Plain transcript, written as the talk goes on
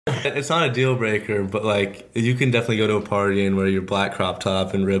It's not a deal breaker, but like you can definitely go to a party and wear your black crop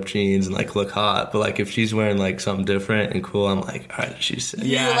top and ripped jeans and like look hot. But like if she's wearing like something different and cool, I'm like, all right, she's sick.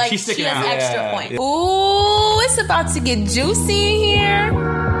 Yeah, like, she's sticking she has out. extra points. Ooh, it's about to get juicy in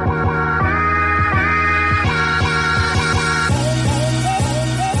here.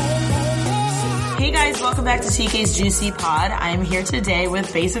 Hey guys, welcome back to TK's Juicy Pod. I'm here today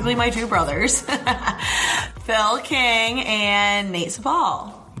with basically my two brothers, Phil King and Nate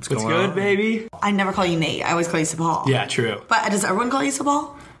Sapal. What's good, baby? I never call you Nate. I always call you Sapal. Yeah, true. But does everyone call you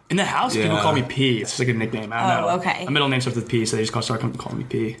Sapal? In the house, people call me P. It's just like a nickname. I don't know. Okay. My middle name starts with P, so they just start calling me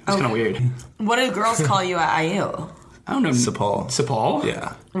P. It's kind of weird. What do girls call you at IU? I don't know. Sapal. Sapal?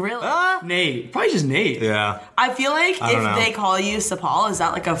 Yeah. Really? Nate. Probably just Nate. Yeah. I feel like I don't if know. they call you Sapal, is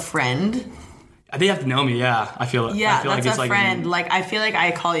that like a friend? They have to know me, yeah. I feel Yeah, I feel that's like it's a friend. Like, I feel like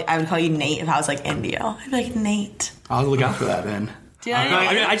I would call you Nate if I was like Indio. I'd be like, Nate. I'll look out for that then. Do you know I what I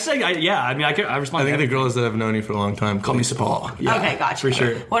mean? mean, I just like, I respond. I think to the girls that have known you for a long time call me Sapal. Yeah, Okay, gotcha. for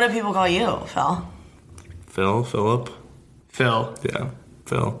sure. What do people call you, Phil? Philip. Phil, Yeah.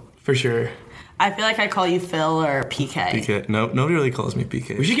 Phil. for sure. I feel like I call you Phil or PK. PK. No, nobody really calls me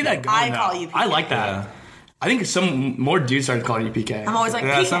PK. We should get that going. I though. call you PK. I like that. Yeah. I think some more dudes started calling you PK. I'm always like,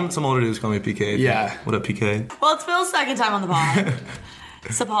 Yeah, PK. some older dudes call me PK. Yeah. What up, PK? Well, it's Phil's second time on the pod.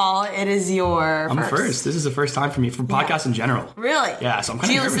 Sapal, it is your I'm first. This is the first time for me for podcasts in general. Really? Yeah, so I'm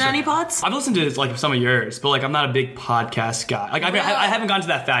kind Do of you listen to any pods? I've listened to like some of yours, but like I'm not a big podcast guy. Like I haven't gotten to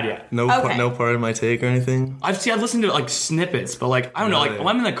that fad yet. No, Okay. no part of my take or anything. I've listened to like snippets, but like I don't know. Like Really?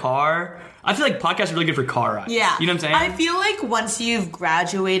 when I'm in the car, I feel like podcasts are really good for car rides. Yeah. You know what I'm saying? I feel like once you've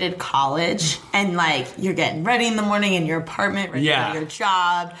graduated college and like you're getting ready in the morning in your apartment, ready to go to your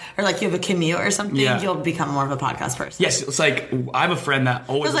job, or like you have a commute or something, you'll become more of a podcast person. Yes, it's like I have a friend that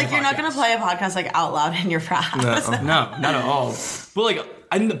always. Because like you're not gonna play a podcast like out loud in your house. No, not at all. But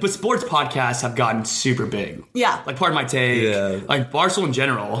like, but sports podcasts have gotten super big. Yeah. Like Part of My Take. Yeah. Like Barstool in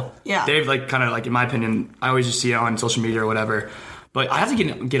general. Yeah. They've like kind of like, in my opinion, I always just see it on social media or whatever. But I have to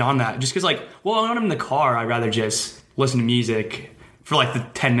get on that just because like, well, when I'm in the car, I'd rather just listen to music for like the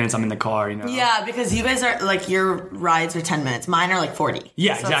 10 minutes I'm in the car, you know? Yeah, because you guys are like your rides are 10 minutes. Mine are like 40.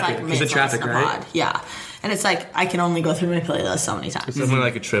 Yeah, So exactly, It's like 'cause the me, traffic, listen to right? pod. Yeah. And it's like I can only go through my playlist so many times. It's definitely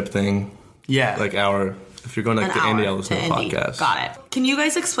like a trip thing. Yeah. Like if you're going like An to hour Indy, I'll listen to a Indy. podcast. Got it. Can you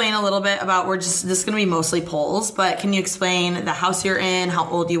guys explain a little bit about, this is going to be mostly polls, but can you explain the house you're in, how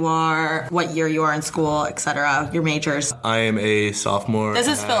old you are, what year you are in school, etc., your majors? I am a sophomore. This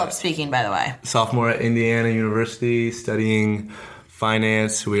is Philip speaking, by the way. Sophomore at Indiana University, studying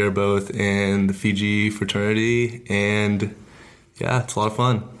finance. We are both in the Fiji fraternity, and yeah, it's a lot of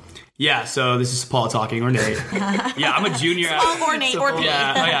fun. Yeah, so this is Paul talking, or Nate. Yeah, I'm a junior Or Nate or Pete.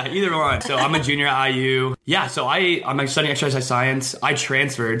 Yeah, either one. So I'm a junior at IU. Yeah, so I'm studying exercise science. I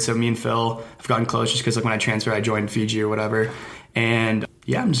transferred, so me and Phil have gotten close just because like when I transferred, I joined Fiji or whatever. And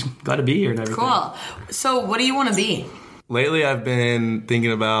yeah, I'm just glad to be here and everything. Cool. So what do you want to be? Lately, I've been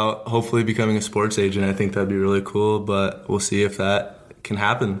thinking about hopefully becoming a sports agent. I think that'd be really cool, but we'll see if that can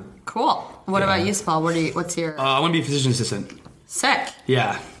happen. Cool. What about you, Paul? What's your... I want to be a physician assistant. Sick.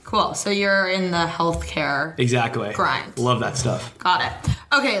 Yeah, Cool. So you're in the healthcare exactly. grind. Love that stuff. Got it.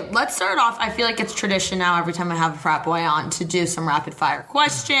 Okay, let's start off. I feel like it's tradition now every time I have a frat boy on to do some rapid fire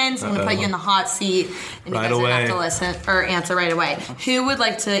questions. I'm going to put you in the hot seat and Right you guys away. have to listen or answer right away. Who would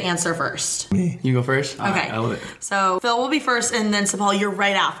like to answer first? You go first? All Okay. right, I love it. So Phil will be first and then Sapal, you're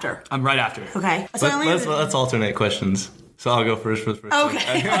right after. I'm right after. Okay. So I only Let's have- let's alternate questions. So I'll go first for the first.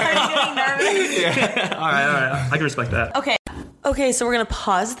 Okay. Are you getting nervous? All right. I can respect that. Okay, so we're going to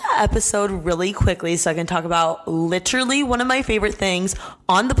pause the episode really quickly so I can talk about literally one of my favorite things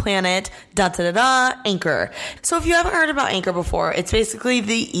on the planet, Anchor. So if you haven't heard about Anchor before, it's basically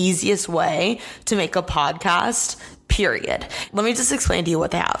the easiest way to make a podcast, period. Let me just explain to you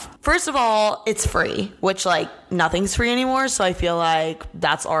what they have. First of all, it's free, which like nothing's free anymore. So I feel like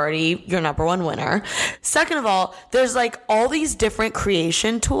that's already your number one winner. Second of all, there's like all these different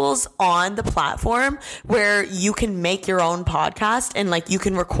creation tools on the platform where you can make your own podcast and like you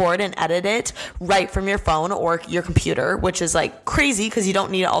can record and edit it right from your phone or your computer, which is like crazy because you don't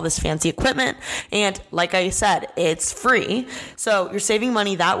need all this fancy equipment. And like I said, it's free. So you're saving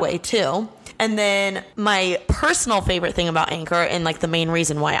money that way too. And then my personal favorite thing about Anchor and like the main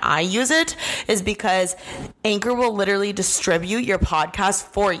reason why I use it is because Anchor will literally distribute your podcast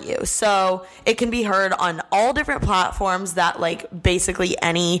for you. So it can be heard on all different platforms that like basically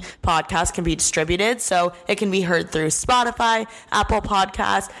any podcast can be distributed. So it can be heard through Spotify, Apple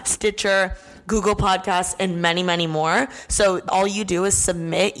Podcasts, Stitcher, Google Podcasts, and many, many more. So all you do is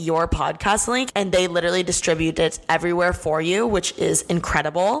submit your podcast link and they literally distribute it everywhere for you, which is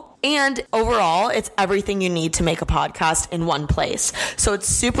incredible. And overall, it's everything you need to make a podcast in one place. So it's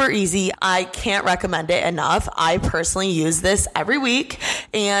super easy. I can't recommend it enough. I personally use this every week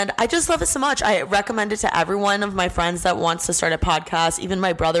and I just love it so much. I recommend it to every one of my friends that wants to start a podcast. Even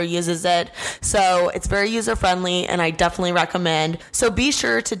my brother uses it. So it's very user friendly and I definitely recommend. So be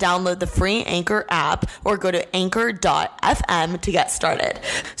sure to download the free Anchor app or go to anchor.fm to get started.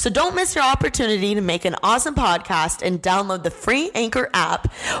 So don't miss your opportunity to make an awesome podcast and download the free Anchor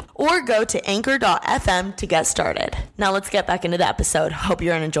app or go to anchor.fm to get started. Now let's get back into the episode. Hope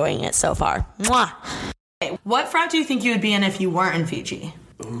you're enjoying it so far. Mwah. Okay, what frat do you think you would be in if you weren't in Fiji?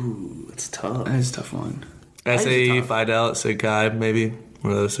 Ooh, it's tough. That is a tough one. SAE, Phi Delta, Sig Chi, maybe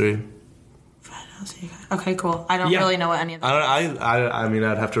one of those three. Okay, cool. I don't really know what any of that I mean,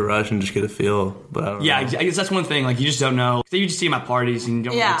 I'd have to rush and just get a feel, but I don't know. Yeah, I guess that's one thing. Like, you just don't know. You just see them at parties and you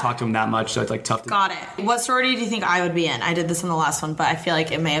don't really talk to them that much, so it's like tough to. Got it. What sorority do you think I would be in? I did this in the last one, but I feel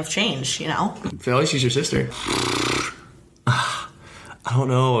like it may have changed, you know? Philly, she's your sister. I don't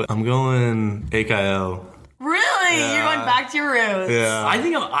know. I'm going AKO. Really? Yeah. You're going back to your roots? Yeah. I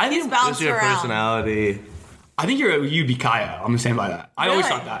think He's bounced Just your around. I personality. think you'd be Kaya. I'm gonna stand by that. I always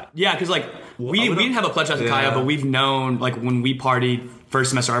Really? thought that. Yeah, because like we didn't have a pledge class with Kaya, but we've known like when we partied first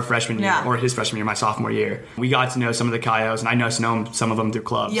semester our freshman year or his freshman year, my sophomore year, we got to know some of the Kayos, and I know some of them through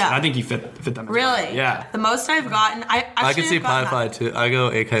clubs. Yeah. And I think you fit them. As Really? well. Yeah. The most I've gotten, I could see Pi Phi too. I go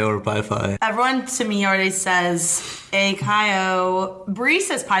AKO or Pi Phi. Everyone to me already says AKO. Bree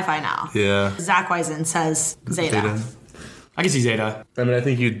says Pi Phi now. Yeah. Zach Weisen says Zeta. I can see Zeta. I mean, I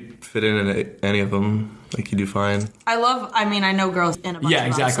think you'd fit in any of them. Like, you do fine. I know girls in a bunch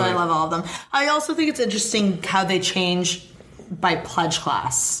of them, so I love all of them. I also think it's interesting how they change by pledge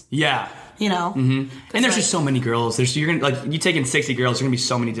class. Yeah. You know? Mm-hmm. And there's just so many girls. You're gonna like you take in 60 girls, there's gonna be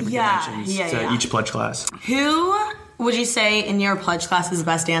so many different dimensions to each pledge class. Who would you say in your pledge class is the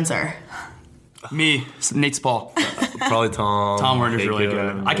best dancer? Me, Nate Spall. Probably Tom. Tom Werner's really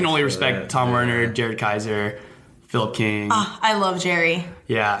good. I can only respect Tom Werner, Jared Kaiser, Phil King. I love Jerry.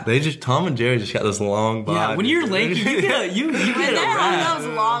 Yeah. Tom and Jerry just got this long body. Yeah, when you're lanky, you get When a they wrap. have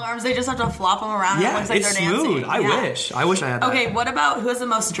those long arms, they just have to flop them around. Yeah, it looks like it's they're dancing. smooth. I wish I had that. Okay, what about who has the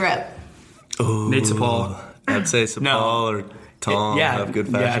most drip? Ooh, Nate Sapal. I'd say Sapal or Tom have good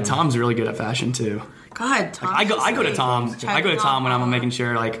fashion. Yeah, Tom's really good at fashion too. God, Tom. I go to Tom. I go to Tom when I'm making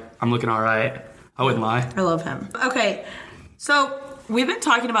sure like I'm looking all right. I wouldn't lie. I love him. Okay, so we've been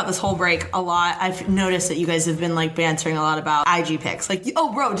talking about this whole break a lot. I've noticed that you guys have been like bantering a lot about IG pics. Like,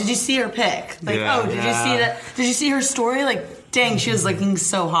 oh, bro, did you see her pic? Like, Yeah. did you see that? Did you see her story? Like, dang, she was looking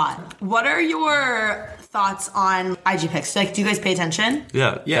so hot. What are your thoughts on IG pics? Like, do you guys pay attention?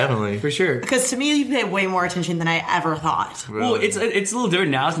 Yeah, definitely. For sure. Because to me, you pay way more attention than I ever thought. Well, it's a little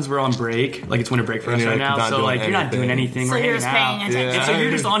different now since we're on break. Like it's winter break for us you're, right like, now. not So doing like you're not doing anything. So We're you're hanging just paying out. attention. And so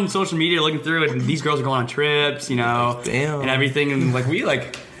you're just on social media looking through it, and these girls are going on trips, you know, Damn. and everything. And like we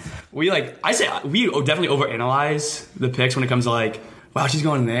I say we definitely overanalyze the pics when it comes to like, wow, she's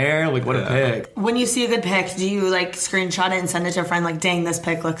going there. Like what a pic. When you see a good pic, do you like screenshot it and send it to a friend? Like, dang, this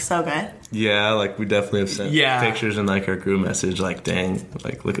pic looks so good. Yeah, like we definitely have sent pictures in like our group message. Like, dang,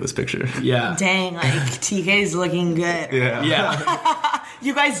 like look at this picture. Yeah. Dang, like TK's looking good. Yeah. Yeah.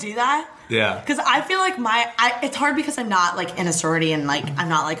 You guys do that? Yeah. Because I feel like it's hard because I'm not like in a sorority and like I'm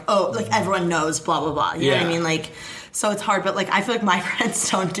not like, oh, like everyone knows blah blah blah. You know what I mean? Like, so it's hard, but like I feel like my friends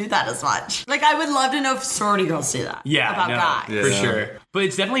don't do that as much. Like I would love to know if sorority girls do that. Yeah, about guys. Yeah. for sure. But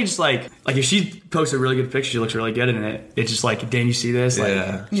it's definitely just like if she posts a really good picture, she looks really good in it. It's just like, dang, you see this? Like,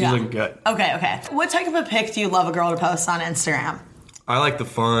 Yeah. she's Yeah. looking good. Okay. What type of a pic do you love a girl to post on Instagram? I like the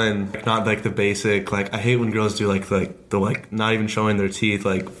fun, not like the basic. Like I hate when girls do like the like not even showing their teeth.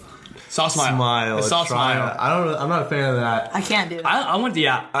 Like Soft smile. a soft try- smile. I'm not a fan of that. I can't do that. I want the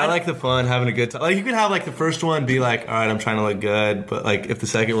I like the fun, having a good time. Like you can have like the first one be like, all right, I'm trying to look good, but like if the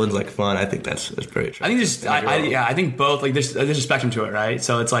second one's like fun, I think that's very attractive. I think just I think both like there's a spectrum to it, right?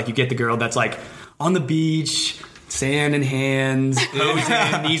 So it's like you get the girl that's like on the beach, sand in hands,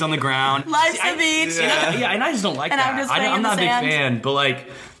 posing, knees on the ground. Life's the beach. And I just don't like And that. I'm just playing I'm in not the a big sand. fan, but like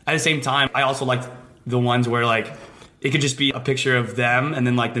at the same time, I also like the ones where like it could just be a picture of them, and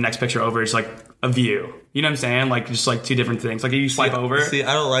then like the next picture over is like a view. You know what I'm saying? Like just like two different things. Like if you swipe over. See,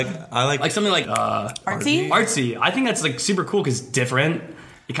 I like Something like Artsy? artsy. I think that's like super cool because it's different.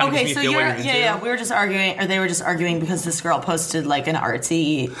 It kind of Okay, makes so me feel you're what you're into. we were just arguing, or they were just arguing because this girl posted like an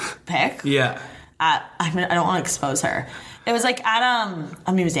artsy pic. Yeah. I don't want to expose her, It was like at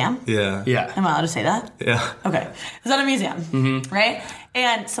a museum. Yeah. Yeah. Am I allowed to say that? Yeah. Okay. It was at a museum, right?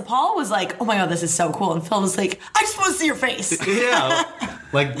 And so Paul was like, oh my God, this is so cool. And Phil was like, I just want to see your face. Yeah.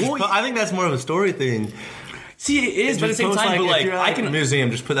 Like, but I think that's more of a story thing. See, it is, but at the same time, but like, I can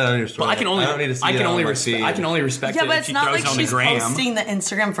museum, just put that on your story. But I can only, I don't need to see I can it only on my respect. feed. I can only respect Yeah, it but if it's she not throws like it on the she's gram. posting the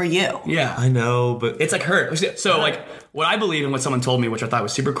Instagram for you. Yeah, I know, but it's like her. So like, what I believe and what someone told me, which I thought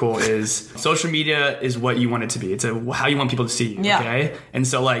was super cool, is social media is what you want it to be. It's how you want people to see you. Yeah. Okay. And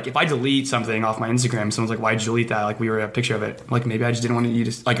so like, if I delete something off my Instagram, someone's like, "Why'd you delete that?" Like, we were a picture of it. Like, maybe I just didn't want you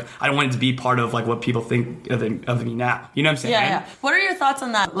to like. I don't want it to be part of like what people think of me now. You know what I'm saying? Yeah. What are your thoughts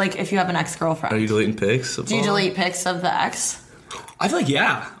on that? Like, if you have an ex-girlfriend, are you deleting pics? do you delete pics of the ex? I feel like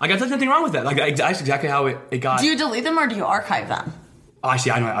like I there's nothing wrong with that. Like that's exactly how it got. Do you delete them or do you archive them?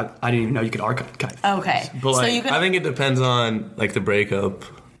 Actually, I didn't even know you could archive. Okay. But so like, you can. I think it depends on like the breakup.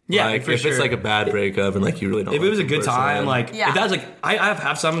 Yeah, like, for if sure. it's like a bad breakup and like you really don't. If like it was a the good person, time, like Yeah. if that was like I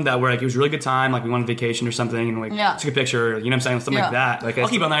have some that were like it was a really good time, like we went on vacation or something and like Yeah. took a picture, you know what I'm saying, something Yeah. like that. Like, I'll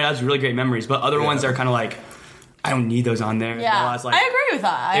keep on there. That's really great memories. But other ones Yeah. are kind of like I don't need those on there. Yeah. Well, it's like, I agree with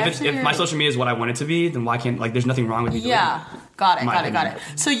that. If my social media is what I want it to be, then why can't like there's nothing wrong with me. Yeah. Got my it. opinion.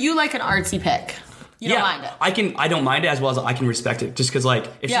 So you like an artsy pic. You don't mind it. I don't mind it as well as I can respect it. Just because like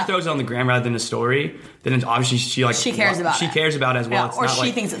if Yeah. she throws it on the gram rather than a story, then it's obviously she cares about she it. cares about it as well. Yeah, It's or not, she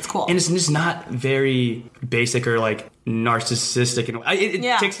like- thinks it's cool. and it's just not very basic or like narcissistic. And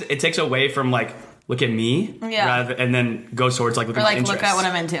it takes away from like look at me, and then goes towards like look at my interests. Look at what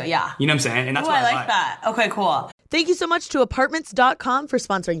I'm into. Yeah. You know what I'm saying? And that's Oh, what I like that. Okay, cool. Thank you so much to Apartments.com for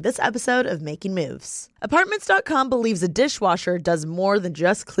sponsoring this episode of Making Moves. Apartments.com believes a dishwasher does more than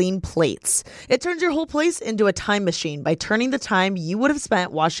just clean plates. It turns your whole place into a time machine by turning the time you would have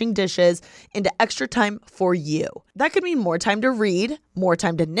spent washing dishes into extra time for you. That could mean more time to read, more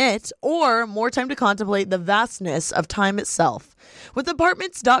time to knit, or more time to contemplate the vastness of time itself. With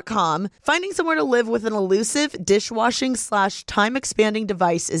Apartments.com, finding somewhere to live with an elusive dishwashing/time expanding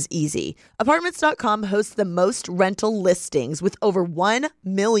device is easy. Apartments.com hosts the most rental listings with over 1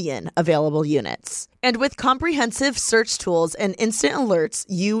 million available units. And with comprehensive search tools and instant alerts,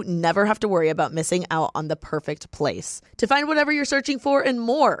 you never have to worry about missing out on the perfect place. To find whatever you're searching for and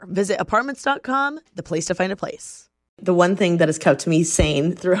more, visit Apartments.com, the place to find a place. The one thing that has kept me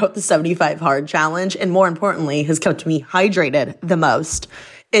sane throughout the 75 Hard Challenge, and more importantly, has kept me hydrated the most,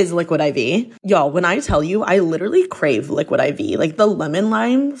 is Liquid IV. Y'all, when I tell you, I literally crave Liquid IV. Like, the lemon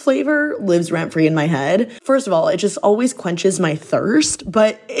lime flavor lives rent-free in my head. First of all, it just always quenches my thirst,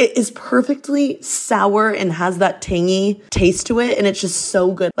 but it is perfectly sour and has that tangy taste to it, and it's just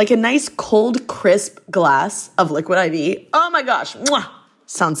so good. Like a nice, cold, crisp glass of Liquid IV. Oh my gosh. Mwah!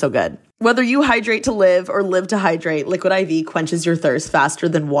 Sounds so good. Whether you hydrate to live or live to hydrate, Liquid IV quenches your thirst faster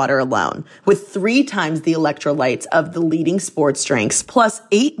than water alone. With 3 times the electrolytes of the leading sports drinks, plus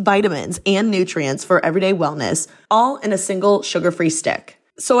 8 vitamins and nutrients for everyday wellness, all in a single sugar-free stick.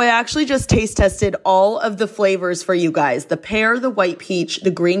 So I actually just taste tested all of the flavors for you guys. The pear, the white peach,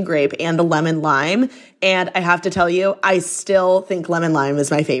 the green grape, and the lemon lime. And I have to tell you, I still think lemon lime is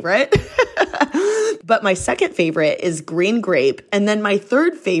my favorite. But my second favorite is green grape. And then my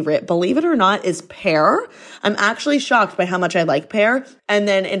third favorite, believe it or not, is pear. I'm actually shocked by how much I like pear. And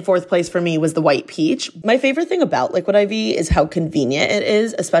then in fourth place for me was the white peach. My favorite thing about Liquid IV is how convenient it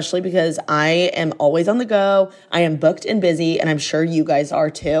is, especially because I am always on the go. I am booked and busy, and I'm sure you guys are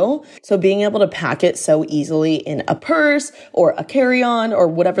too. So being able to pack it so easily in a purse or a carry-on or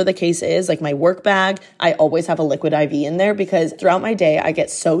whatever the case is, like my work bag, I always have a Liquid IV in there because throughout my day, I get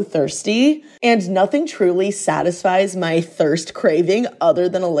so thirsty and nothing truly satisfies my thirst craving other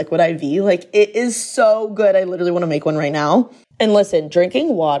than a Liquid IV. Like, it is so good. I literally want to make one right now. And listen,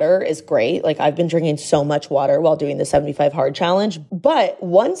 drinking water is great. Like, I've been drinking so much water while doing the 75 Hard Challenge, but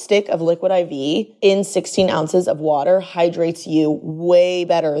 1 stick of Liquid IV in 16 ounces of water hydrates you way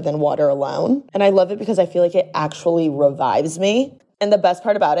better than water alone. And I love it because I feel like it actually revives me. And the best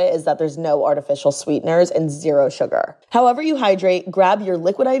part about it is that there's no artificial sweeteners and 0 sugar. However you hydrate, grab your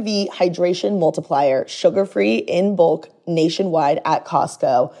Liquid IV Hydration Multiplier, sugar-free in bulk nationwide at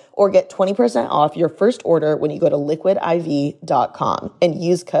Costco, or get 20% off your first order when you go to liquidiv.com and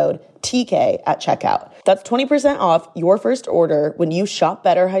use code TK at checkout. That's 20% off your first order when you shop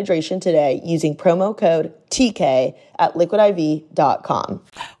Better Hydration today using promo code TK at liquidiv.com.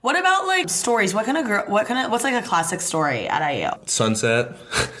 What about like stories? What's like a classic story at IU? Sunset.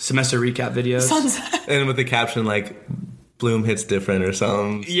 Semester recap videos. Sunset. And with the caption like, Bloom hits different or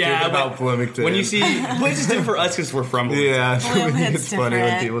something. Yeah, about Bloomington. When you see, which is different for us because we're from Bloomington. Yeah, Bloom hits it's funny when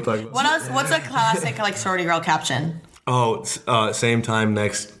different. people talk about What else? What's a classic like sorority girl caption? Oh, same time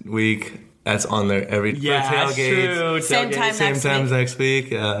next week. that's on there every Yeah, that's tailgates. true. Same Tailgates. time Same next times week. next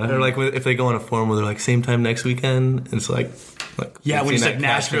week. Yeah, or like if they go on a forum where they're like same time next weekend, and it's like Yeah, we've when it's seen like that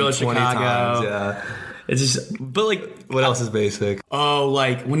caption Nashville or 20 Chicago. times, yeah. It's just, but like, What else is basic? oh,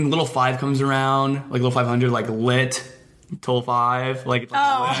 like when Little 5 comes around, like Little 500, like lit. Toll 5, like, it's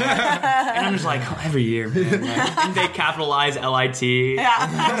like lit. And I'm just like, every year, man. Like, and they capitalize LIT. Yeah.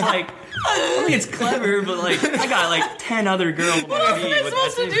 I was like, I think it's clever, but like, I got like 10 other girls. What else are they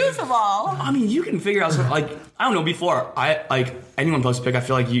supposed to do, Samal? I mean, you can figure out something, like, I don't know, before anyone posts a pic, I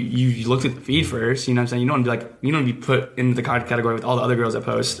feel like you looked at the feed first, you know what I'm saying? You don't want to be like, you don't want to be put in the category with all the other girls that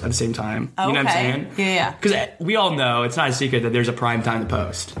post at the same time. You know what I'm saying? Yeah. Because we all know, it's not a secret that there's a prime time to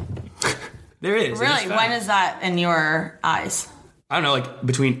post. There is. Really? When is that in your eyes? I don't know, like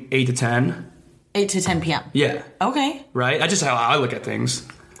between 8 to 10. 8 to 10 p.m. Yeah. Okay. Right? That's just how I look at things.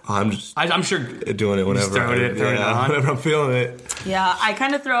 I'm just I'm sure. doing it whenever. throwing it on. Whenever I'm feeling it. Yeah, I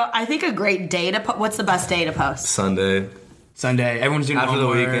kind of I think a great day to what's the best day to post? Sunday. Sunday, everyone's doing After the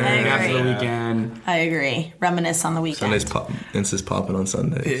homework, weekend. I After the agree. weekend. I agree. Reminisce on the weekend. Sunday's Insta's popping on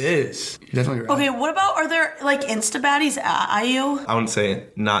Sunday. It is. You're definitely right. Okay, what about, are there like Insta baddies at IU? I wouldn't say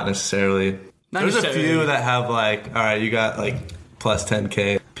not necessarily. Not There's necessarily. a few that have like, all right, you got like plus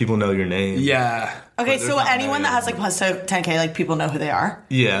 10K. People know your name. Yeah. Okay, there's so not anyone many. that has like plus 10K, like people know who they are.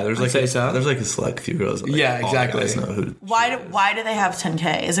 Yeah, there's like say so. there's like a select few girls. That, like, Yeah, all exactly. the guys know who. Why do they have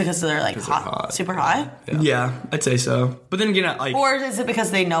 10K? Is it because they're like hot, hot. super hot? Yeah, I'd say so. But then again, like, Or is it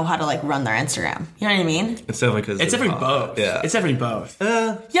because they know how to like run their Instagram? You know what I mean? It's definitely because it's definitely both. Yeah, It's definitely both.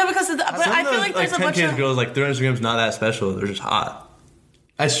 Yeah, because of the, but I feel like there's a bunch 10K of girls like their Instagram's not that special. They're just hot.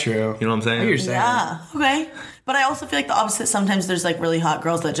 That's true. You know what I'm saying? I hear you're saying. yeah. Okay, but I also feel like the opposite. Sometimes there's like really hot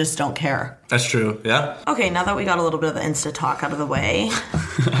girls that just don't care. That's true. Yeah. Okay, now that we got a little bit of the Insta talk out of the way,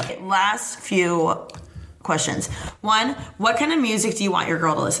 last few questions. One, what kind of music do you want your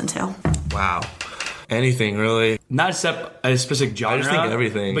girl to listen to? Wow. Anything really? Not except a specific genre. I just think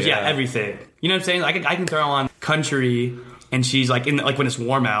everything, But yeah, yeah. everything. You know what I'm saying? I can throw on country, and she's like when it's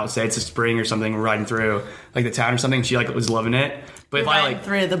warm out, say it's a spring or something, we're riding through like the town or something. She like was loving it. But if I Right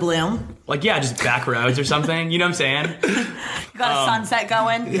through the bloom. just back roads or something, you know what I'm saying? You got a sunset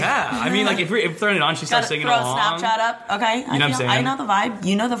going. Yeah, I mean, like if we're throwing it on, she Got starts to singing throw along. Snapchat up. Okay, You know what I'm saying? I know the vibe.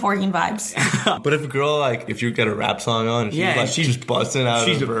 You know the 14 vibes. But if a girl like if you get a rap song on, and she's Yeah, like she's- just busting out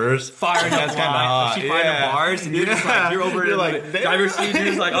she's a verse, Firing that's up kind of hot. She firing up bars, and you're just like you're over You're in like, the driver's seat. You're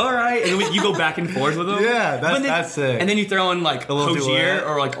just like, all right, and then you go back and forth with them. Yeah, But then- that's sick. And then you throw in like little Hozier duet.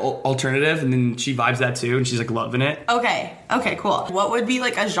 or like alternative, and then she vibes that too, and she's like loving it. Okay, cool. What would be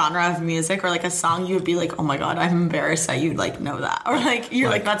like a genre of music or like a song you would be like, oh my god, I'm embarrassed that you like know that, or like you're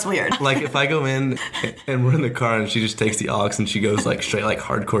like that's weird. Like if I go in and we're in the car and she just takes the aux and she goes like straight like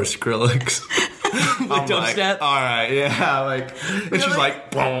hardcore Skrillex. I'm like, dubstep? all right, yeah, like and she's like,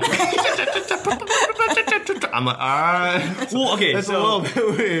 boom. I'm like, all right. Well, okay, It's a so little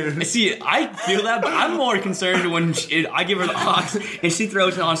bit weird. see, I feel that, but I'm more concerned when I give her the aux and she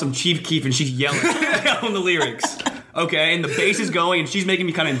throws on some Chief Keef and she's yelling on the lyrics. Okay, and the bass is going, and she's making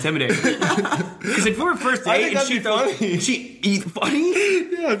me kind of intimidated. Because if we're first I date think and that'd she be throws, funny. she eat funny.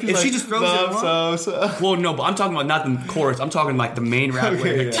 Yeah, If she just throws it on. so. Well, no, but I'm talking about not the chorus. I'm talking like the main rap,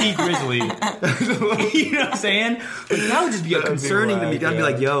 Okay, like yeah. T Grizzly. You know what I'm saying? Like, that would just be concerning to me. whack, I'd be yeah.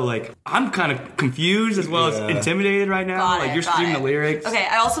 like, yo, like I'm kind of confused as well Yeah. as intimidated right now. Got Like it, you're got screaming it. the lyrics. Okay,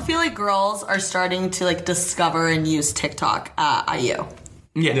 I also feel like girls are starting to like discover and use TikTok at IU.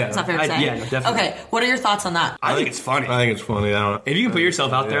 Yeah, Is that fair to say? Yeah, no, definitely. Okay, what are your thoughts on that? I think it's funny. I think it's funny. I don't. If you can put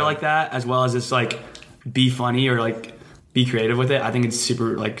yourself out there Yeah. like that, as well as just like be funny or like be creative with it, I think it's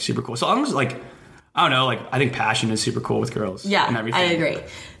super cool. So I'm just like, I don't know, like I think passion is super cool with girls. Yeah, and everything. I agree.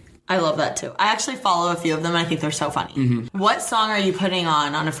 I love that too. I actually follow a few of them. I think they're so funny. Mm-hmm. What song are you putting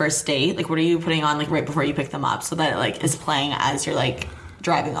on a first date? Like, what are you putting on like right before you pick them up, so that it like is playing as you're like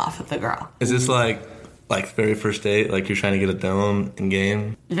driving off with the girl? Is this like very first date? Like you're trying to get a dome in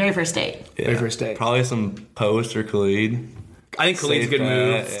game? Very first date. Yeah. Very first date. Probably some Post or Khalid. I think Khalid's a good Safe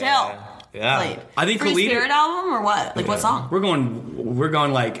move. bet, Still. Yeah. Played. I think Free Khalid- Spirit album or what? Like what song? We're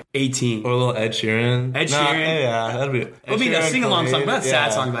going like 18. Or a little Ed Sheeran. Ed Nah, Sheeran. yeah, that'd be. It'll be a Ed Sheeran, sing along song, Khalid, but that's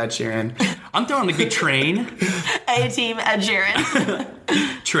sad song by Ed Sheeran. I'm throwing like big Train. A-Team Ed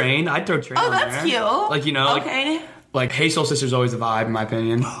Sheeran. Train. I'd throw Train. Oh, on that's there. cute. Like, you know, Okay. like Hey Soul Sister's always the vibe, in my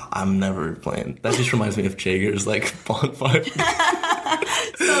opinion. I'm never playing. That just reminds me of Jager's like bonfire.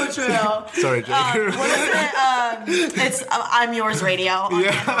 So true. Sorry, Jager. What is it? It's I'm Yours Radio. On You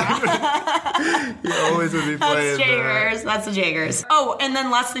always would be That's playing Jaggers. That's the Jaggers. Oh, and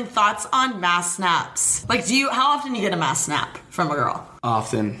then last thing, thoughts on mass snaps. Like, how often do you get a mass snap from a girl?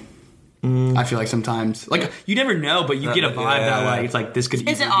 Often. I feel like sometimes, like, you never know, but you get a vibe that like it's like this could. Is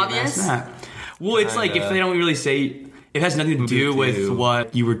it easily be obvious? a snap. Well, it's like if they don't really say, it has nothing to do with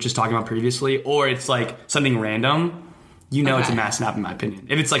what you were just talking about previously, or it's like something random. You know, it's a mass snap in my opinion.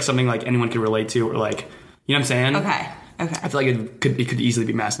 If it's like something like anyone could relate to, or like, you know what I'm saying? Okay. I feel like it could easily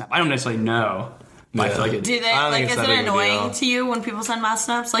be mass snap. I don't necessarily know. But I feel like it. Do they like? Is it annoying to you when people send mass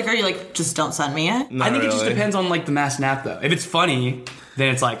snaps? Like, are you like, just don't send me it? Not I think really. it just depends on like the mass snap though. If it's funny,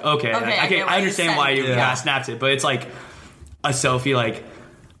 then it's like okay, I understand why you mass snapped it. But it's like a selfie like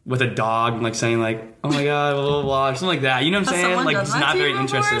with a dog and like saying like, oh my god, blah blah blah, something like that. You know what I'm saying? Someone Like done it's that not to you very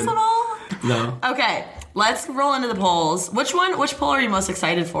before interested. at all? No. Okay, let's roll into the polls. Which poll are you most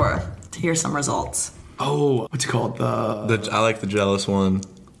excited for to hear some results? Oh, what's it called? I like the jealous one.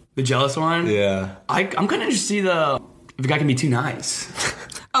 The jealous one? Yeah. I'm gonna just see if the guy can be too nice.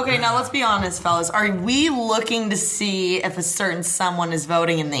 Okay, now let's be honest, fellas. Are we looking to see if a certain someone is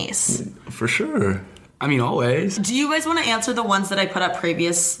voting in these? For sure. I mean, always. Do you guys want to answer the ones that I put up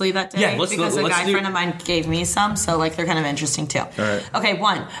previously that day? Yeah, because a guy friend of mine gave me some, so like they're kind of interesting too. All right. Okay,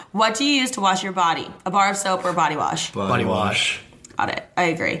 1. What do you use to wash your body? A bar of soap or body wash? Body wash. Got it. I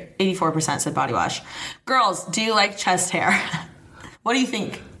agree. 84% said body wash. Girls, do you like chest hair? What do you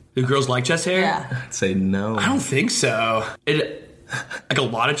think? Do girls like chest hair? Yeah. I'd say no. I don't think so. Like a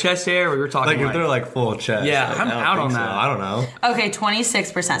lot of chest hair, or you're talking Like if they're like full chest. Yeah, like, I'm I don't out think on so. that. I don't know. Okay,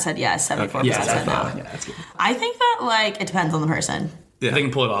 26% said yes, 74% Yeah, said no. yeah, that's good. I think that like it depends on the person. Yeah. If they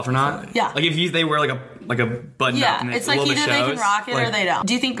can pull it off or not. Yeah. Like if they wear like a button up Yeah, and it's a like little either bit they can shows, rock it or like, they don't.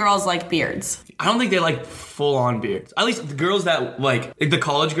 Do you think girls like beards? I don't think they like full on beards. At least the girls that like the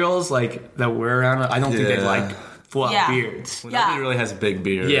college girls like that wear around. I don't think they Yeah. like full out Yeah. beards. When Yeah. nobody really has a big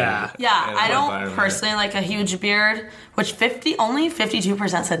beard. Yeah. Yeah, in I that don't environment. personally like a huge beard, which only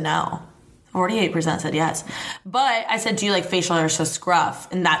 52% said no. 48% said yes. But I said, do you like facial hair so scruff?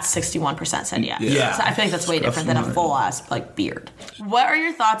 And that's 61% said yes. Yeah. So I feel like that's way Scruff's different than a fine. full ass like beard. What are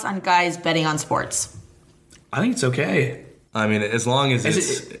your thoughts on guys betting on sports? I think it's okay. I mean, as long as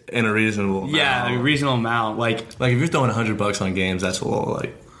it's in a reasonable amount. Yeah, a reasonable amount. Like Like if you're throwing $100 on games, that's a little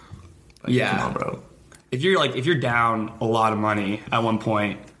like yeah. come on, bro. If you're down a lot of money at one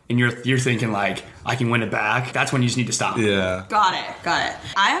point and you're thinking like I can win it back, that's when you just need to stop. Yeah. Got it.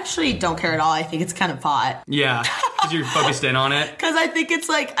 I actually don't care at all. I think it's kind of hot. Yeah, because you're focused in on it. Because I think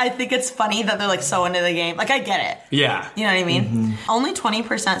it's funny that they're like so into the game. Like I get it. Yeah. You know what I mean? Mm-hmm. Only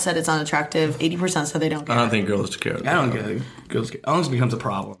 20% said it's unattractive. 80% said they don't care. I don't think girls care. I don't get it. Girls get, unless it becomes a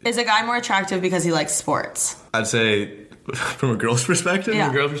problem. Is a guy more attractive because he likes sports? I'd say from a girl's perspective. Yeah.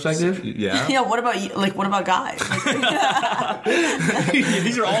 From a girl perspective? Yeah. Yeah, what about you? Like, what about guys? Like,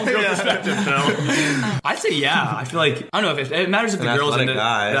 These are all girl perspective, Phil. I'd say yeah. I feel like I don't know if it matters if the An girls athletic into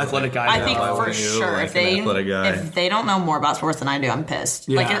guy. an athletic guy. I yeah. think I for want you, sure like, if they an athletic guy. if they don't know more about sports than I do, I'm pissed.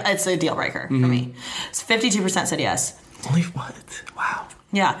 Yeah. Like it's a deal breaker for me. 52% said yes. Only what? Wow.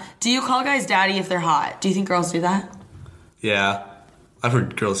 Yeah. Do you call guys daddy if they're hot? Do you think girls do that? Yeah. I've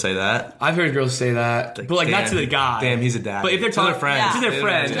heard girls say that. I've heard girls say that, but like not to the guy. Damn, he's a dad. But if they're To their talking, friends. to their Yeah.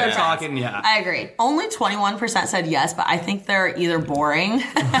 friends, To they're their talking, yeah. I agree. Only 21% said yes, but I think they're either boring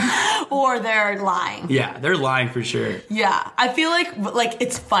or they're lying. Yeah, they're lying for sure. Yeah. I feel like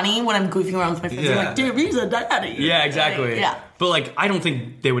it's funny when I'm goofing around with my friends. I'm Yeah. like, dude, he's a daddy. Yeah, exactly. Yeah. But like, I don't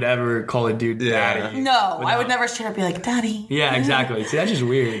think they would ever call a dude Yeah. daddy. No, I would never straight up be like, daddy. Yeah, exactly. See, that's just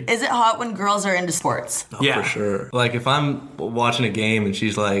weird. Is it hot when girls are into sports? Yeah, For sure. Like if I'm watching a game and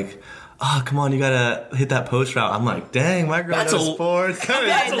she's like, oh, come on, you gotta hit that post route. I'm like, dang, my girl That's knows a- sports. Okay,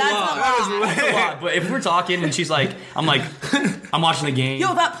 that's a lot. That's a lot. But if we're talking and she's like, I'm watching the game.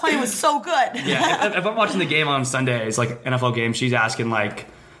 Yo, that play was so good. Yeah, if I'm watching the game on Sundays, like NFL game, she's asking like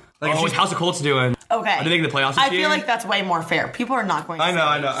Like, oh, she's- how's the Colts doing? Okay. Are they making the playoffs this I year? feel like that's way more fair. People are not going to I know, say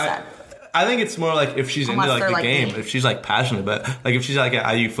I what know. you said. I think it's more like if she's Unless into like they're the like game, me. if she's like passionate, but like if she's like at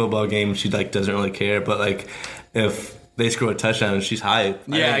IU football game, she like doesn't really care. But like if they score a touchdown and she's hyped,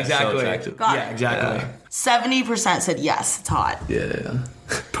 I Yeah, think that's so exactly. attractive. Got Yeah, it. exactly. 70% said yes, it's hot. Yeah,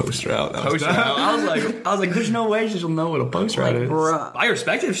 post route. That was Post dumb. route. I was like, there's no way she'll know what a post route Like, is. bruh. I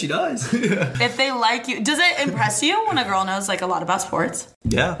respect it if she does. If they like you, does it impress you when a girl knows like a lot about sports?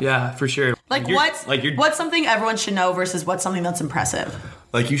 Yeah, Yeah, for sure. Like you're what's something everyone should know versus what's something that's impressive?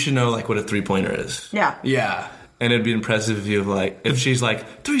 like you should know like what a 3-pointer is. Yeah. Yeah. And it'd be impressive if you like if she's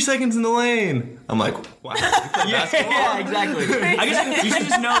like 3 seconds in the lane. I'm like, wow. Yeah, exactly. I guess you should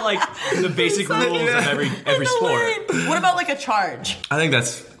just know like the basic rules of every sport. What about like a charge? I think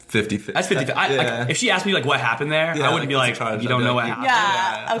that's 50-50. That's 50. Yeah. If she asked me like what happened there, Yeah, I wouldn't be like, like, it's a charge. you don't I'd be know what like,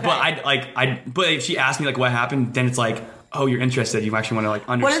 happened. Yeah. Okay. But if she asked me like what happened, then it's like, oh, you're interested. You actually want to like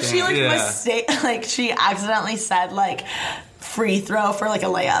What understand. if she like Yeah. mistake like she accidentally said like free throw for like a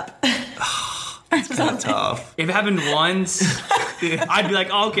layup. It's kind of tough. If it happened once, I'd be like,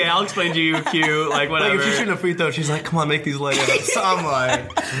 oh, okay, I'll explain to you, Q, like whatever. Like if she's shooting a free throw, she's like, come on, make these layups. I'm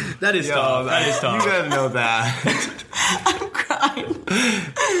like, that is tough. That is tough. You gotta know that. I'm crying.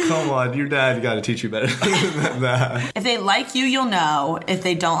 Come on, your dad got to teach you better than that. If they like you, you'll know. If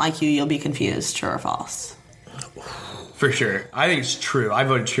they don't like you, you'll be confused. True or false? For sure. I think it's true. I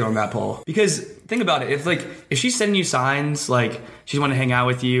voted true on that poll. Because think about it. If she's sending you signs, like she's want to hang out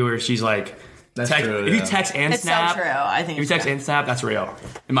with you, or she's like, That's text, true, if you yeah. text and It's snap, so true. I think if you it's text true. and snap, that's real,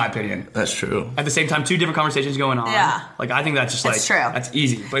 in my opinion. That's true. At the same time, two different conversations going on. Yeah. Like I think that's just like It's true. That's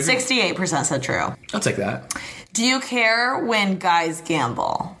easy. But if you're- 68% said true. I'll take that. Do you care when guys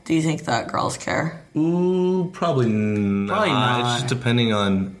gamble? Do you think that girls care? Ooh, probably not. Probably not. It's just depending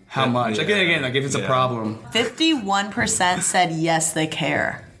on How much? Yeah. Again, like if it's a Yeah. problem. 51% said yes, they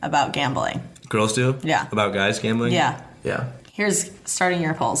care about gambling. Girls do? Yeah. About guys gambling? Yeah. Yeah. Here's starting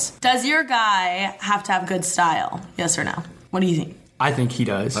your polls. Does your guy have to have good style? Yes or no? What do you think? I think he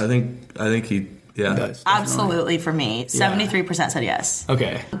does. I think he yeah. He does. Absolutely for me. 73% said yes.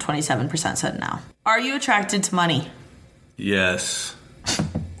 Okay. 27% said no. Are you attracted to money? Yes.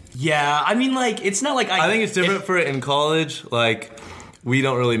 Yeah, I mean, like, it's not like I think it's different for in college. Like, we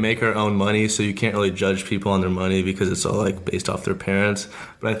don't really make our own money, so you can't really judge people on their money because it's all like based off their parents.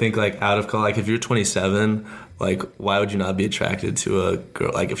 But I think like out of college, like if you're 27, like why would you not be attracted to a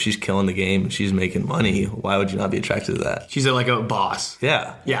girl? Like if she's killing the game and she's making money, why would you not be attracted to that? she's like a boss.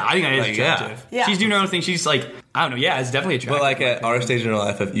 Yeah. Yeah, I think that is Like, yeah. attractive. Yeah. She's doing her own thing. She's like, I don't know. Yeah, it's definitely attractive. But like at our stage in our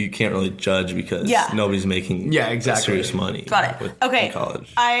life, you can't really judge because Yeah. nobody's making Yeah, exactly. serious money. Got it. with- Okay. in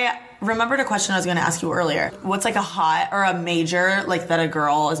college. I remembered a question I was going to ask you earlier. What's like a hot or a major like that a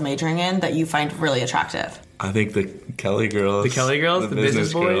girl is majoring in that you find really attractive? I think the Kelly girls. the Kelly girls, the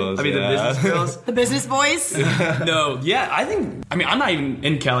business boys. girls, I mean, yeah. the business girls. The business boys? No, yeah, I mean, I'm not even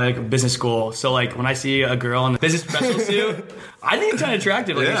in Kelly, like business school. So like when I see a girl in the business professional suit, I think it's kind of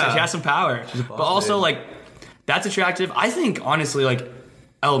attractive. Like Yeah. she has some power. But also babe. like that's attractive. I think honestly, like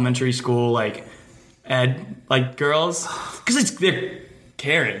elementary school, like like girls, because they're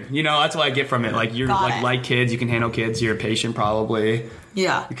caring. You know, that's what I get from it. Like you're Got it. like kids, you can handle kids. You're patient, probably.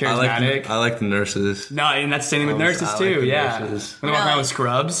 Yeah. You're I charismatic. like the nurses. No, and that's the same thing with I nurses like too. the Yeah, nurses. when they walk around Really? with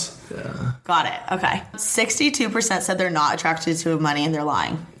scrubs. Got it. Okay. 62% said they're not attracted to money and they're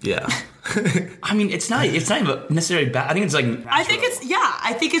lying. Yeah. I mean, it's not even necessarily bad. I think it's like. I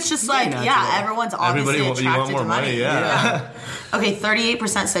think it's just like, natural. yeah, everyone's obviously Everybody you attracted want more to money. money, yeah. Okay,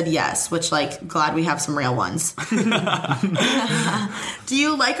 38% said yes, which like glad we have some real ones. Do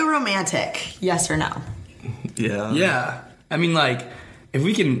you like a romantic? Yes or no? Yeah. Yeah. I mean, like, if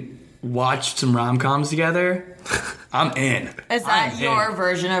we can watch some rom-coms together, I'm in. Is that your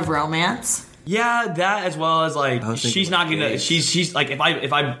version of romance? Yeah, that as well as like was thinking she's not like gonna dates. she's like if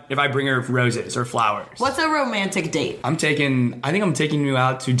I bring her roses or flowers. What's a romantic date? I think I'm taking you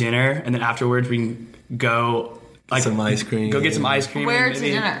out to dinner and then afterwards we can go like Some ice cream. Go get some ice cream. Where and to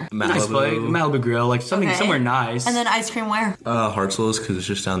maybe dinner? Nice place, Malibu Grill, like something Okay. somewhere nice. And then ice cream where? Hartzell's because it's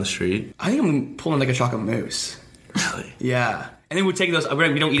just down the street. I think I'm pulling like a chocolate mousse. Really? Yeah. And then we take those.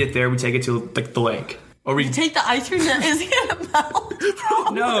 We don't eat it there. We take it to like the lake, or we Take the ice cream that is gonna melt.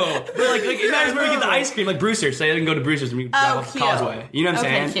 no. But like it matters where we get the ice cream, like Brewster's. Say I can go to Brewster's and we drive off the cute. Causeway. You know what I'm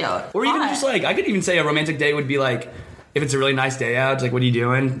Okay, saying? cute. Or even Hot. just like I could even say a romantic date would be like if it's a really nice day out. It's like, what are you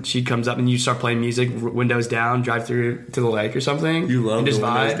doing? She comes up and you start playing music, windows down, drive through to the lake or something. You love and just the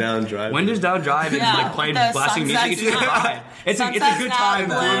windows vibe. down drive. Windows down drive and Yeah, like playing the blasting music. It's just a sunsets vibe. It's a Sunsets good now,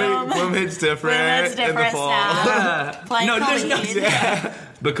 time. bloom. Women's different. Women's in the different fall. now. Playing No, there's no. Khalid. Yeah.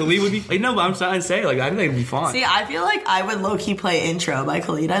 But Khalid would be. Like, no, but I'm trying to say like I think it'd be fun. See, I feel like I would low key play Intro by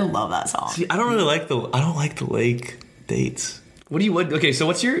Khalid. I love that song. See, I don't like the lake dates. What do you would? Okay, so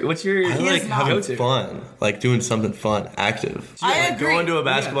what's your? I like is having go-to? fun, like doing something fun, active. I like agree. going to a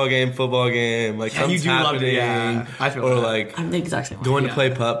basketball game, football game, like Yeah, you something's do love happening, it, yeah. I feel or that. like I'm the exact same. going Yeah. to play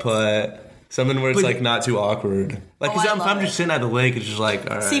putt. Something where it's But- like not too awkward. Like, Oh, cause I if love I'm it. just sitting at the lake, it's just like,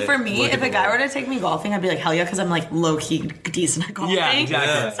 all right. See, for me, look if at a the guy lake. were to take me golfing, I'd be like, hell yeah, because I'm like low key decent at golfing. Yeah,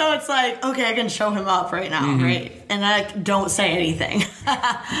 exactly. So it's like, okay, I can show him up right now, Mm-hmm. right? And I don't say anything.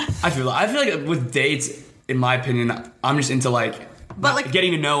 I feel like with dates, in my opinion, I'm just into like, But, like-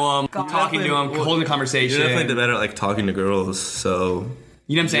 getting to know them, God. talking to them, Well, holding a conversation. You're definitely better at like talking to girls, so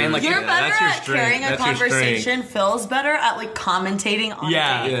You know what I'm saying? Like, You're Yeah, better that's your at strength. carrying a That's your strength. conversation. Phil's better at like commentating on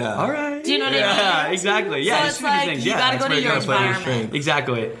yeah, a date. Yeah. all right. Do you know what I mean? Yeah, exactly. Yeah, So it's it's two different like, things. you Yeah, gotta it's go to very your good. play your environment. strength.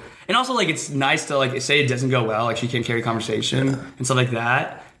 Exactly. And also, like, it's nice to, like, say it doesn't go well, like, she can't carry conversation and stuff like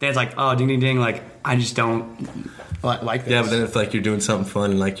that. Then it's like, oh, ding, ding, ding, like, I just don't like this. Yeah, but then if like you're doing something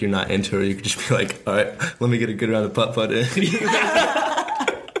fun and like you're not into it, you could just be like, all right, let me get a good round of putt-putt in.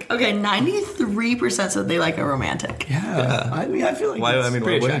 Okay, 93% said they like a romantic. Yeah. I mean, I feel like Why it's wouldn't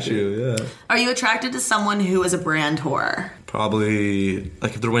pretty you? attractive. Yeah. Are you attracted to someone who is a brand whore? Probably,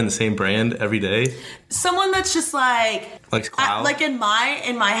 like if they're wearing the same brand every day. Someone that's just like clout. like in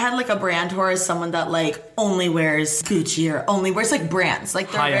my head, like a brand whore is someone that like only wears Gucci or only wears like brands.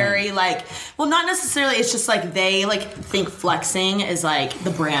 Like they're High-end. very like, well, not necessarily. It's just like they like think flexing is like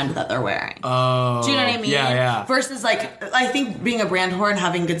the brand that they're wearing. Oh. Do you know what I mean? Yeah. Versus like, I think being a brand whore and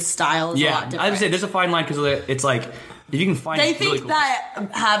having good style is a lot Yeah, different. I would say there's a fine line because it's like if you can find. They really think cool- that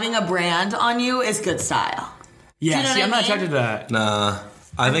having a brand on you is good style. Yeah, Do you know see, what I'm I not mean? attracted to that. Nah,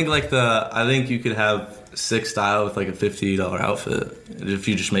 I think you could have sick style with like a $50 outfit if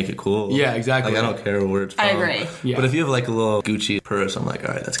you just make it cool. Yeah, exactly. Like I don't care where it's from. I agree. Yeah. But if you have like a little Gucci purse, I'm like,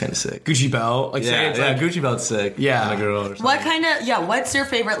 all right, that's kind of sick. Gucci belt, like say Yeah, it's yeah, like Gucci belt's sick. Yeah. on a girl or something. What kind of what's your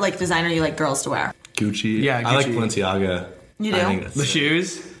favorite like designer you like girls to wear? Gucci. Yeah, I like Gucci. Balenciaga. You do? I think that's the sick.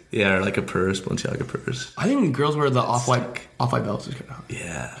 shoes. Yeah, or like a purse, Balenciaga purse. I think girls wear the off-white belts. You know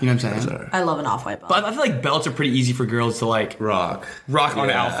Yeah. what I'm saying? Those are I love an off-white belt. But I feel like belts are pretty easy for girls to like rock. rock on an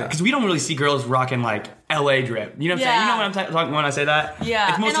Yeah. outfit because we don't really see girls rocking like LA drip. You know what I'm saying? You know what I'm talking when I say that? Yeah,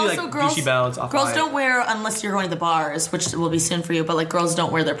 it's mostly and also like girls, Gucci belts. Off-white. girls don't wear unless you're going to the bars, which will be soon for you. But like girls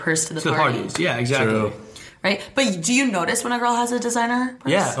don't wear their purse to the to the party, parties. Yeah, exactly. True. right? But do you notice when a girl has a designer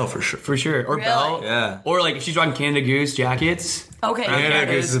purse? Yeah. Oh, for sure. For sure. Or Really? belt. Yeah. Or like if she's rocking Canada Goose jackets. Okay. Canada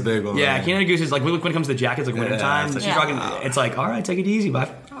Okay. Goose is a big one. Yeah, Canada Goose is like when it comes to the jackets, like winter time. it's So she's like- rocking. It's like, all right, take it easy, but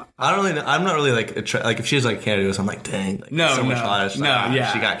I don't really know. I'm not really like like if she has like Canada Goose, I'm like, dang, like, No, so much no. hotter. It's like, No,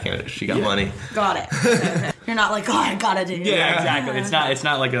 yeah. She got Canada. She got Yeah. money. Got it. Okay. You're not like, oh, I gotta do. yeah, exactly. It's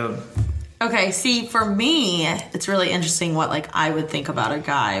not like a Okay, see, for me, it's really interesting what like I would think about a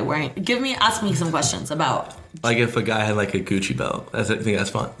guy wearing. Ask me some questions about Like if a guy had like a Gucci belt, I think that's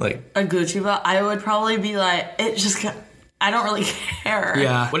fun. Like a Gucci belt. I would probably be like, it just. I don't really care.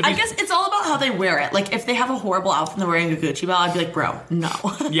 Yeah. What if I you- guess it's all about how they wear it. Like if they have a horrible outfit and they're wearing a Gucci belt, I'd be like, bro, no.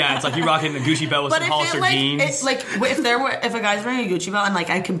 yeah. It's like you rocking the Gucci belt with But some if Hollister it like, jeans. it's like if a guy's wearing a Gucci belt and like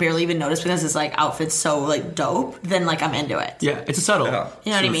I can barely even notice because his like outfit's so like dope, then like I'm into it. yeah, it's a subtle. You know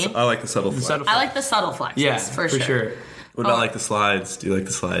what I mean? I like the subtle flex. subtle I like the subtle flexes. Yeah, for sure. What about like the slides? Do you like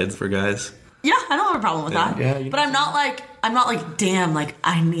the slides for guys? Yeah, I don't have a problem with that. Yeah, you but I'm not like, damn, like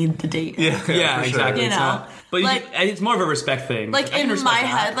I need the date. Yeah, for sure. exactly. You It's know, not- but like- it's more of a respect thing. Like I can in respect my that.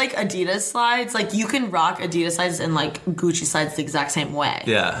 head, like Adidas slides, like you can rock Adidas slides and like Gucci slides the exact same way.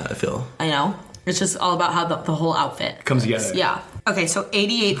 Yeah, I feel. I know. It's just all about how the whole outfit Comes together. Yeah. Okay, so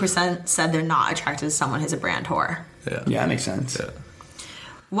 88% said they're not attracted to someone who's a brand whore. Yeah. Yeah, that makes sense. Yeah.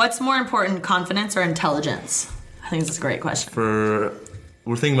 What's more important, confidence or intelligence? I think this is a great question.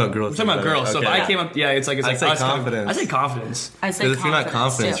 We're thinking about girls. We're talking about girls. So if Okay. I came up, it's I'd like say us kind of- confidence. I say confidence. I say 'Cause if you're not confidence,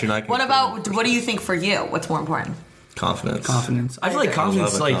 confident, too. you're not What gonna about, what do you think for you? What's more important? Confidence. Confidence. I feel like agree. confidence,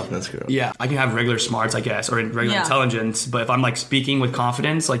 I love a like confidence girl. yeah, I can have regular smarts, I guess, or regular Yeah. intelligence. But if I'm like speaking with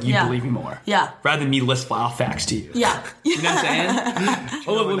confidence, like you Yeah. believe me more. Yeah. Rather than me list file facts to you. Yeah. You know what I'm saying?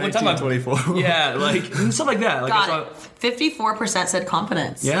 Oh, we're talking about 1924. yeah, like stuff like that. Like, Got that's it. 54% said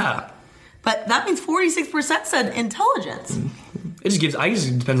confidence. yeah. But that means 46% said intelligence. It just gives. I guess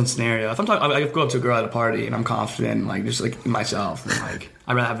it depends on scenario. If I'm talking, I go up to a girl at a party and I'm confident, like just like in myself, and like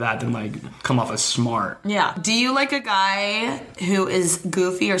I'd rather have that than like come off as smart. Yeah. Do you like a guy who is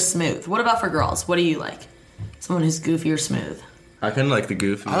goofy or smooth? What about for girls? What do you like? Someone who's goofy or smooth? I kind of like the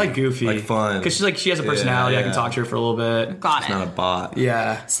goofy. I like goofy, Like fun. because she has a personality. I can yeah. talk to her for a little bit. Got It's it. not a bot.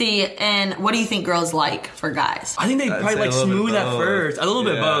 Yeah. See, and what do you think girls like for guys? I think they I'd probably say like a little bit smooth at both. first. A little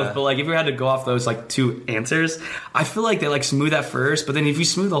bit Yeah. both, but like if we had to go off those like two answers, I feel like they like smooth at first, but then if you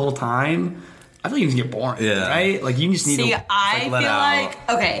smooth the whole time, I feel like you can get boring. Yeah. Right? Like you just need See, to I let feel out. like,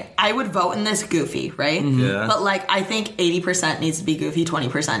 okay, I would vote in this goofy, right? Yeah. But like, I think 80% needs to be goofy,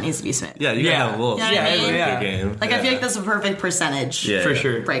 20% needs to be smooth. Yeah, you Yeah. gotta have a little. You know what I mean? Yeah. Game. Like, I feel like that's a perfect percentage Yeah. for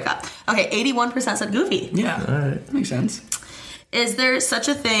sure. breakup. Okay, 81% said goofy. Yeah. All right. Makes sense. Is there such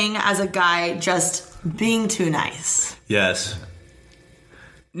a thing as a guy just being too nice? Yes.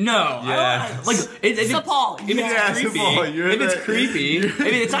 No. Yes. Like if Sapal. If it's Yes, creepy. Sapal, you're If it's the- creepy. If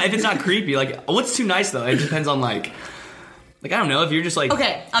it's not creepy, like what's too nice though? It depends on like I don't know, if you're just like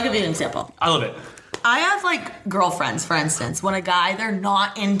Okay, I'll give you an example. I love it. I have like girlfriends, for instance, when a guy they're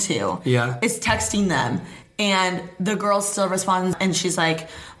not into Yeah. is texting them and the girl still responds and she's like,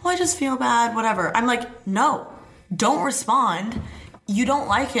 well, I just feel bad, whatever. I'm like, no, don't respond. You don't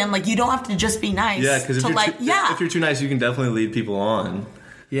like him. Like, you don't have to just be nice. Yeah, because to like, if you're too nice, you can definitely lead people on.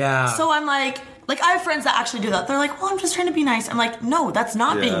 Yeah. So I'm like, Like, I have friends that actually do that. They're like, well, I'm just trying to be nice. I'm like, no, that's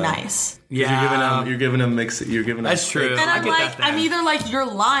not being nice. Yeah. You're giving them mix. You're giving them. That's true. And I I'm get like, that I'm either like, you're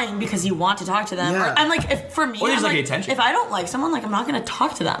lying because you want to talk to them. Yeah. Or I'm like, if for me, Or there's I'm like like, attention. if I don't like someone, like, I'm not going to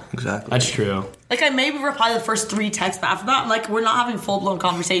talk to them. Exactly. That's true. Like, I maybe reply to the first 3 texts, but after that, I'm like, we're not having full-blown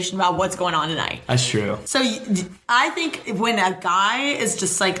conversation about what's going on tonight. That's true. So I think when a guy is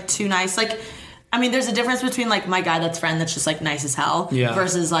just, like, too nice, like, I mean, there's a difference between, like, my guy that's friend that's just, like, nice as hell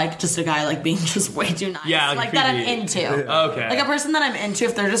versus, like, just a guy, like, being just way too nice. Yeah, like that I'm creepy. into. Okay. Like, a person that I'm into,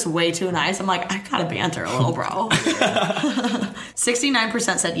 if they're just way too nice, I'm like, I gotta banter a little, bro.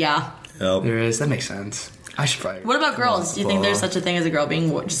 69% said yeah. Yep. There is. That makes sense. I should probably. What about girls? Do you think there's such a thing as a girl being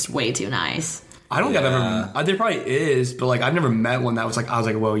just way too nice? I don't think I've ever. There probably is, but like I've never met one that was like I was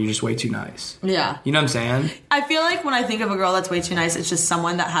like, whoa, you're just way too nice. Yeah. You know what I'm saying? I feel like when I think of a girl that's way too nice, it's just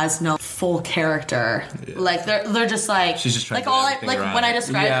someone that has no full character. Yeah. Like they're just like she's just trying like to all do like right. when I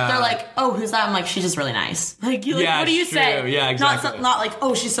describe they're like, oh, who's that? I'm like, she's just really nice. Like you like what do you true. say? Yeah, exactly. Not like,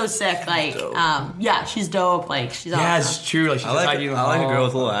 oh, she's so sick. Like yeah, she's dope. Like she's awesome. Yeah, it's true. Like she's I like a girl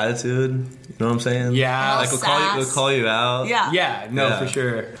with a little attitude. You know what I'm saying? Yeah, like we'll call you out. Yeah. No, for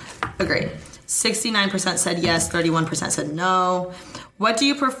sure. Agreed. 69% said yes, 31% said no. What do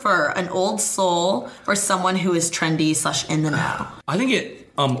you prefer, an old soul or someone who is trendy / in the know? I think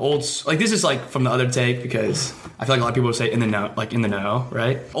like this is like from the other take because I feel like a lot of people say in the know,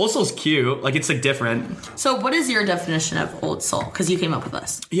 right? Old soul's cute, like it's like different. So what is your definition of old soul? Because you came up with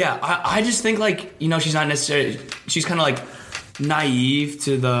this. Yeah, I just think like, you know, she's not necessarily, she's kind of like naive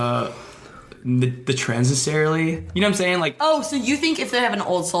to the trends necessarily. You know what I'm saying? Like, oh, so you think if they have an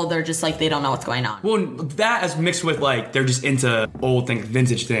old soul, they're just like, they don't know what's going on? well, that as mixed with like they're just into old things,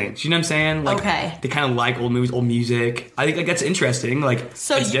 vintage things. You know what I'm saying? Like, okay. They kind of like old movies, old music. I think like that's interesting. Like,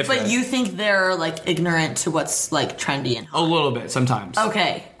 so it's different. But you think they're like ignorant to what's like trendy and hot? A little bit sometimes.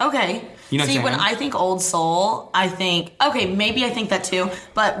 Okay. You know what I'm saying? When I think old soul, I think, okay, maybe I think that too,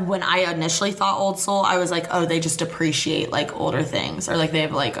 but when I initially thought old soul, I was like, oh, they just appreciate like older things or like they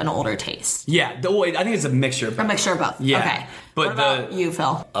have like an older taste. Yeah, I think it's a mixture. A mixture of both. Yeah. Okay. But what about you,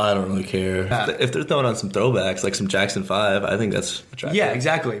 Phil? I don't really care. If they're throwing on some throwbacks, like some Jackson 5, I think that's attractive. Yeah,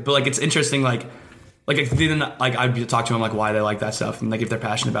 exactly. But like it's interesting, like if they didn't, like I'd talk to them like why they like that stuff, and like if they're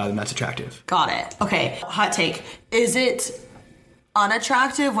passionate about it, then that's attractive. Got it. Okay. Hot take. Is it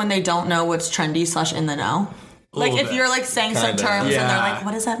unattractive when they don't know what's trendy / in the know? Like if you're like saying some Kinda. terms and Yeah. they're like,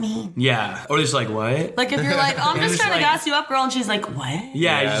 what does that mean? Yeah, or just like what? Like if you're like, oh, I'm just just trying to like- gas you up, girl, and she's like, what? Yeah,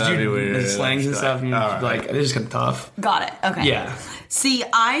 Yeah, you just that'd be do weird. the slangs and That's stuff, and you're alright. like, it's just kind of tough. Got it. Okay. Yeah. See,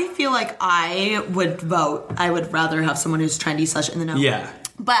 I feel like I would rather have someone who's trendy / in the know. Yeah.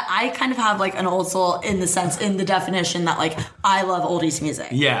 But I kind of have like an old soul in the definition that like I love oldies music.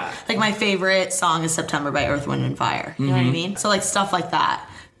 Yeah. Like my favorite song is September by Earth, Wind and Fire. You know what I mean? So like stuff like that.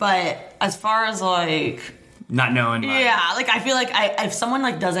 But as far as like Not knowing. Like, yeah, like I feel like if someone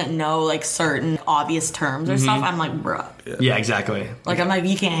like doesn't know like certain obvious terms or stuff, I'm like, bruh. Yeah, exactly. Like I'm like,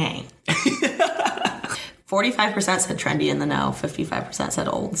 you can't hang. 45% said trendy in the know, 55% said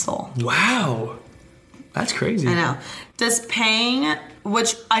old soul. Wow. That's crazy. I know. Does paying,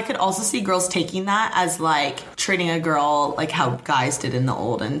 which I could also see girls taking that as like treating a girl like how guys did in the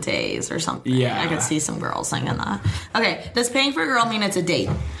olden days or something. Yeah. I could see some girls singing that. Okay, does paying for a girl mean it's a date?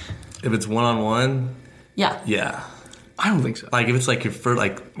 If it's one-on-one, Yeah. yeah. I don't think so. Like if it's like your first,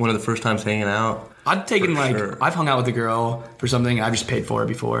 like one of the first times hanging out. I've taken For like sure. I've hung out with a girl for something and I've just paid for it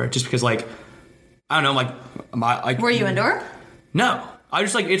before, just because like I don't know, like Were you into her? No, I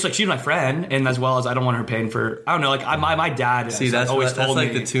just like it's like she's my friend, and as well as I don't want her paying for. I don't know, like my dad. See, has that's always that's told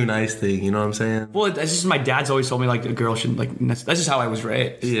like me. the too nice thing. You know what I'm saying? Well, it's just my dad's always told me like a girl shouldn't like. That's just how I was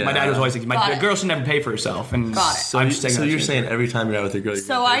raised. Yeah. My dad was always like Got a it. girl should never pay for herself. And Got it. So, I'm just taking so that you're shit. saying every time you're out with your girl, you're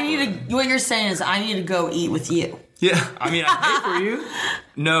So gonna I pay need for it. to, what you're saying is I need to go eat with you. Yeah. I mean, I pay for you.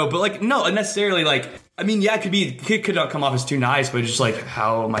 No, but like no, necessarily like. I mean, yeah, it could not come off as too nice, but it's just like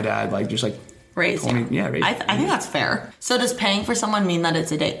how my dad like just like Raised told you. me. Yeah, raised I think that's fair. So does paying for someone mean that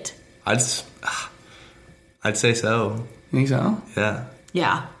it's a date? I'd say so. You think so? Yeah.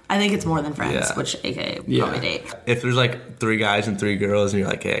 Yeah. I think it's more than friends, Yeah. which aka Yeah. probably date. If there's like 3 guys and 3 girls, and you're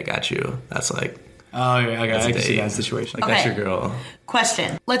like, "Hey, I got you," that's like, Oh, yeah, okay, That's a I can see date. that situation. like Okay. that's your girl.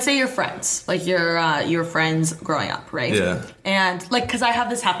 Question. Let's say you're friends. Like you're friends growing up, right? Yeah. And like, cause I have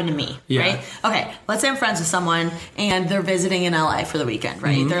this happen to me, Yeah. right? Okay. Let's say I'm friends with someone and they're visiting in LA for the weekend,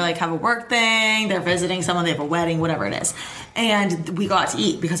 right? They're like have a work thing, they're visiting someone, they have a wedding, whatever it is. And we go out to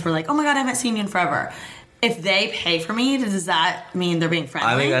eat because we're like, oh my God, I haven't seen you in forever. If they pay for me, does that mean they're being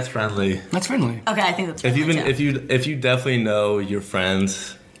friendly? I think that's friendly. That's friendly. okay. I think that's If friendly you too. if you definitely know your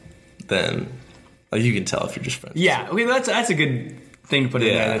friends, then like you can tell if you're just friends. Yeah, okay, that's a good thing to put in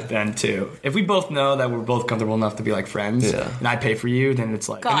Yeah. there then too. If we both know that we're both comfortable enough to be like friends, Yeah. and I pay for you, then it's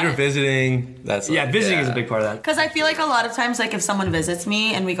like Got When you're it. visiting, that's like, yeah, visiting is a big part of that. Because I feel like a lot of times, like if someone visits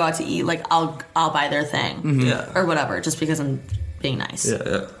me and we go out to eat, like I'll buy their thing Yeah. or whatever, just because I'm being nice.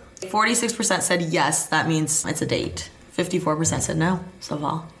 Yeah. 46% said yes, that means it's a date. 54% said no. So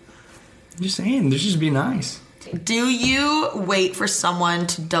Val. I'm just saying, this should be nice. Do you wait for someone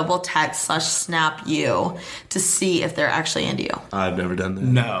to double text / snap you to see if they're actually into you? I've never done that.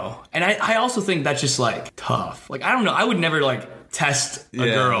 No. And I also think that's just like tough. Like, I don't know. I would never like test a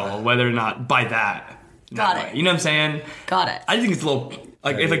Yeah. girl whether or not by that. Got way. it. You know what I'm saying? Got it. I think it's a little,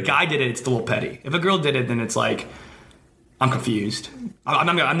 like, if a guy did it, it's a little petty. If a girl did it, then it's like, I'm confused. I'm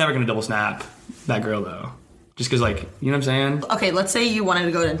never going to double snap that girl, though. Just because, like, you know what I'm saying? Okay, let's say you wanted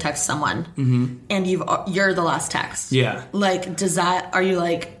to go and text someone, and you're the last text. Yeah. Like, are you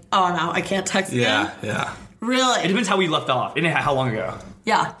like, oh, I'm out, I can't text Yeah. again? Yeah. Really? It depends how we left off and how long ago.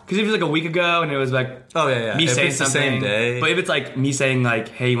 Yeah. Because if it was like a week ago and it was like Oh yeah. me If saying it's the something, same day. but if it's like me saying like,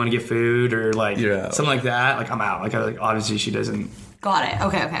 "Hey, you want to get food?" or like You're out. something like that, like I'm out. Like, obviously she doesn't. Got it.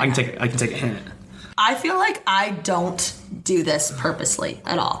 Okay. I can take a hint. I feel like I don't do this purposely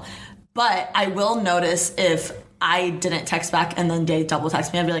at all. But I will notice if I didn't text back and then they double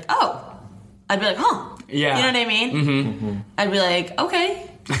text me, I'd be like, oh. I'd be like, huh. Yeah. You know what I mean? Mm-hmm. I'd be like, okay.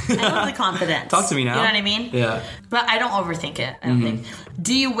 I know the confidence. Talk to me now. You know what I mean? Yeah. But I don't overthink it, I don't think.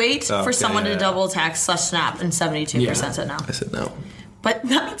 Do you wait for Okay, someone to yeah. double text / snap? And 72% said no. I said no. But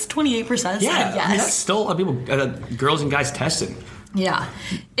that means 28% said Yeah. yes. I mean, that's still a lot of people, girls and guys testing. Yeah.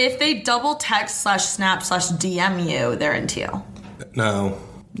 If they double text / snap / DM you, they're into you. No.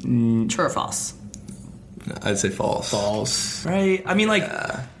 True or false? I'd say false. False. Right? I mean, like,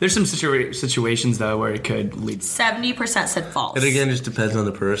 there's some situations, though, where it could lead to 70% said false. It again just depends on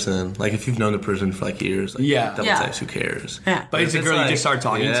the person. Like if you've known the person for like years, like, Yeah. double Yeah. text, who cares? Yeah. But it's a If girl it's you just start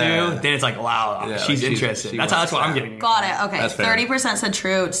talking yeah. to, then it's like, wow, Yeah, she's like, interested. she That's wants what I'm to getting. Got it. Okay. That's fair. 30% said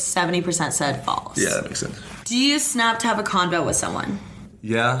true. 70% said false. Yeah, that makes sense. Do you snap to have a convo with someone?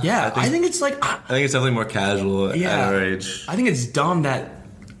 Yeah. Yeah, I think it's like, I think it's definitely more casual Yeah. at our age. I think it's dumb that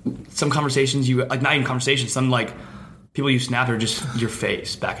some conversations like not even conversations, some like people you snap are just your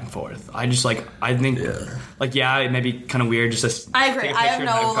face back and forth. I think it may be kind of weird just to I agree. take a I have picture and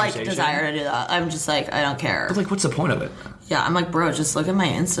have no a like conversation. desire to do that. I'm just like, I don't care. But like, what's the point of it? Yeah, I'm like, bro, just look at my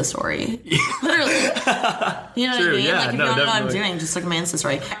Insta story. Literally. You know what I True, mean? yeah, Like, if no, you don't know what I'm definitely. doing, just look at my Insta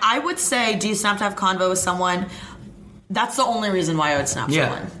story. I would say, do you snap to have convo with someone? That's the only reason why I would snap Yeah.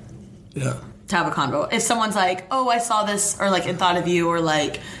 someone. Yeah. To have a convo. If someone's like, oh, I saw this, or like, and thought of you, or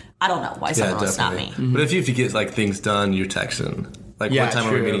like, I don't know why Yeah, someone would snap definitely. me. But if you get like things done, you're texting. Like Yeah, what time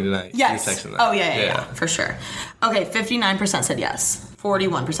are we true. meeting tonight? Yes. You're texting that. Oh, yeah, for sure. Okay, 59% said yes.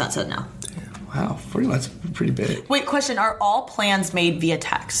 41% said no. Wow, 40, that's pretty big. Wait, question. Are all plans made via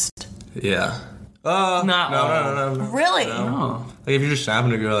text? Yeah. No. No. Really? Oh. Like if you're just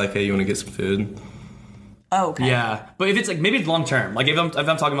snapping a girl, like, hey, you want to get some food? Oh, okay. Yeah, but if it's like maybe it's long term. Like if I'm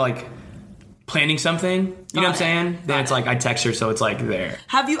talking about like planning something, you know what I'm it. saying? Then Got it's it. like I text her, so it's like there.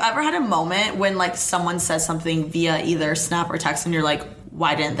 Have you ever had a moment when like someone says something via either Snap or text and you're like,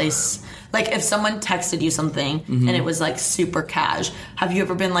 why didn't they... Like if someone texted you something and it was like super cash, have you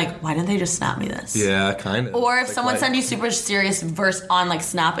ever been like, why didn't they just snap me this? Yeah, kind of. Or if someone sent you super serious verse on like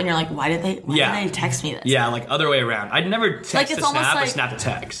Snap and you're like, why didn't they text me this? Yeah, like other way around. I'd never text Like, it's to almost snap or like- snap to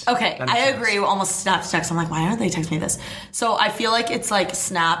text. Okay, That makes I sense. agree. Almost Snap to text. I'm like, why don't they text me this? So I feel like it's like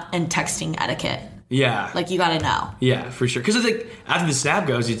Snap and texting etiquette. Yeah, Like you gotta know. yeah, for sure. Because it's like after the snap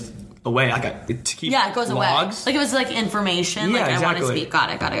goes, it's away. I got to keep. Yeah, it goes logs. away. Like it was like information. Yeah, like I want to exactly. speak. Got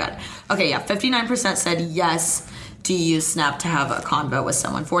it. Okay, yeah. 59% said yes. Do you snap to have a convo with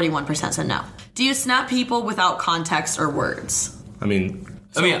someone? 41% said no. Do you snap people without context or words? I mean,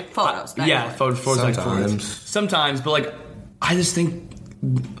 Photos. not Yeah, your photos like Sometimes. words. Sometimes, but like I just think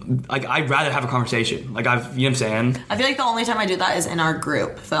like I'd rather have a conversation. Like you know what I'm saying? I feel like the only time I do that is in our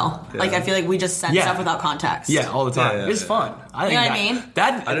group, Phil. Like I feel like we just send Yeah. stuff without context. Yeah, all the time. Yeah, It's yeah. fun. I think You know what I mean?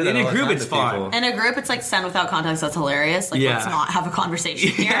 That I do that in all a the group, time it's to fun. people. In a group, it's like send without context. That's hilarious. Like, Yeah. let's not have a conversation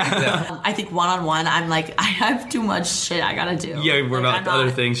here. I think one-on-one, I'm like, I have too much shit I gotta do. Yeah, we're Like, about I'm other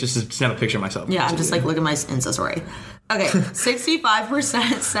not- things just to snap a picture of myself. Yeah, I'm just like, look at my Insta story. Okay,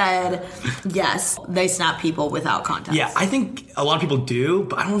 65% said yes, they snap people without context. Yeah, I think a lot of people do,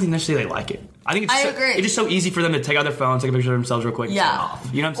 but I don't think necessarily they like it. I think I agree. It's just so easy for them to take out their phone, take a picture of themselves real quick, and Yeah. send it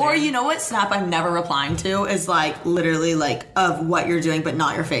off. You know what I'm saying? Or you know what Snap I'm never replying to is like literally like of what you're doing but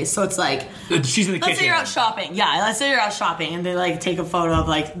not your face. So it's like She's in the let's kitchen. say you're out shopping. Yeah, let's say you're out shopping and they like take a photo of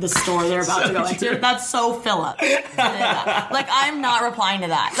like the store they're about to go into. That's so Philip. Like I'm not replying to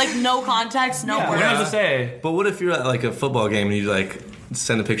that. Like no context, no What words. does it say? But what if you're at like a football game and you like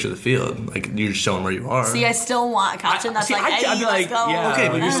send a picture of the field? Like you're just showing where you are. See, I still want a caption that's See, like, I'd hey, be let's like, go. yeah. Okay,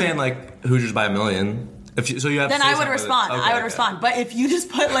 but you're saying like Hoosiers by a million. If you, so you have Then to say I would something with it. respond. Okay, I would okay. respond. But if you just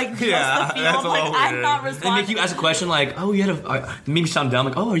put like just Yeah, the that's field, a like little I'm weird. not They responding. make you ask a question like, oh, you had a maybe sound dumb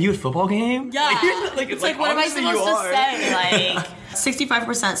like, oh, are you at a football game? Yeah. It's Like, what am I obviously you supposed to are. say? Like,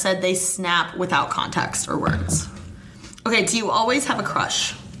 65% said they snap without context or words. Okay, do you always have a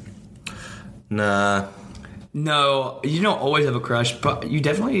crush? Nah. No, you don't always have a crush, but you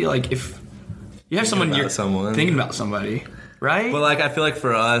definitely like if you have someone about you're someone. thinking about somebody, right? But like I feel like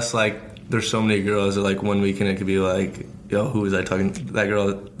for us, like there's so many girls that like one weekend it could be like, yo, who was I talking to that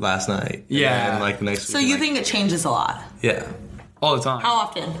girl last night? Yeah. And like the next So weekend, you like, think it changes a lot? yeah. all the time. How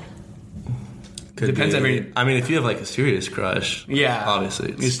often? Could Depends be. every- I mean, if you have like a serious crush, Yeah, obviously,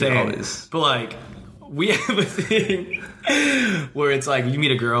 you're it's staying. always. But like, we have a thing where it's like you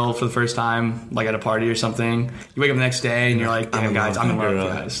meet a girl for the first time, like at a party or something. You wake up the next day and you're like, I'm damn in guys, love I'm in with love that with you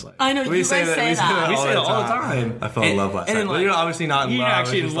girl. guys. Like, I know you guys say that. We say it all the time. I fell in love last and night. then, But like, you're obviously not in you're love.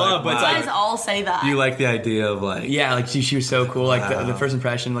 actually It's in just love, but it's wow. You like- guys all say that. You like the idea of like, yeah, like she was so cool. Like the first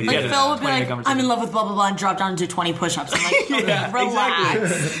impression, like, Like you had a Phil would be 20-minute like, I'm in love with blah blah blah, and drop down and do 20 push-ups. I'm like, Yeah, relax.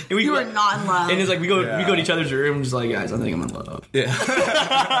 exactly. And we You go- are not in love. And it's like we go to each other's rooms, like guys, I think I'm in love.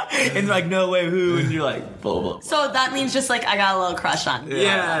 yeah. And like, no way, who? And you're like, blah blah. blah. So that means just like I got a little crush on.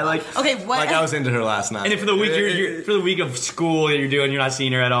 Yeah, like. Okay, what? Like I was into her last night. And then for the week, you're for the week of school that you're doing, you're not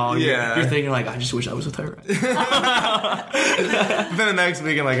seeing her at all. Yeah. You're thinking like, I just wish I was with her. then the next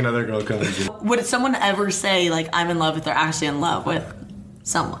weekend, like another girl comes. Would someone ever say like I'm in love if they're actually in love with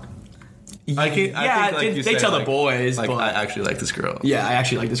someone? I think, they tell the boys, like but I actually like this girl. yeah, I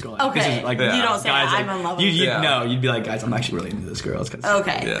actually like this girl. Okay. This is, like, You Yeah. don't say guys, I'm like, in love with you'd, Yeah. No, you'd be like, guys, I'm actually really into this girl. It's kind of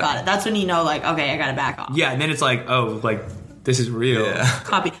Okay, Yeah. got it. That's when you know like okay, I gotta back off. yeah, and then it's like, oh, like this is real. Yeah.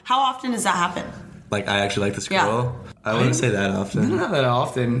 Copy. How often does that happen? Like I actually like this Yeah. girl. I wouldn't say that often. Not that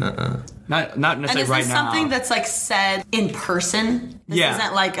often. Not And necessarily is right this now. something that's like said in person? This Yeah.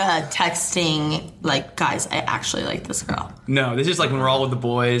 isn't like texting like guys, I actually like this girl. No, this is like when we're all with the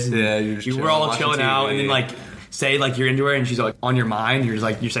boys. And Yeah, you're just we're all watching chilling out, and then TV. like say like you're into her, and she's like on your mind. You're just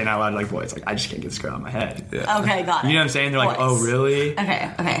like you're saying out loud like, boys, like I just can't get this girl out of my head. Yeah. Okay, got it. You know what I'm saying? They're like, Boys. oh really?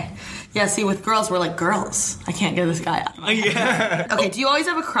 Okay. Yeah, see with girls we're like girls. I can't get this guy out. Yeah. Okay, do you always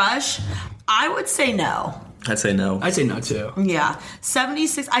have a crush? I would say no. I'd say no. I'd say no too. Yeah.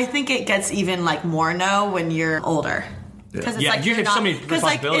 76 I think it gets even like more no when you're older. Because it's Yeah, like you you're have not, so many because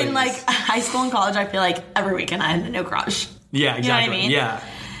like in like responsibilities. high school and college I feel like every weekend I had a new crush. Yeah, You know what I exactly. mean? Yeah.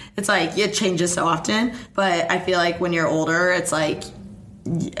 It's like it changes so often, but I feel like when you're older, it's like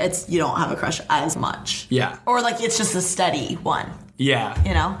you don't have a crush as much. Yeah. Or like it's just a steady one, Yeah.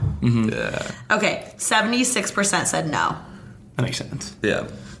 you know? Yeah. Okay, 76% said no. That makes sense. Yeah.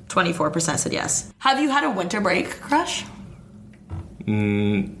 24% said yes. Have you had a winter break crush?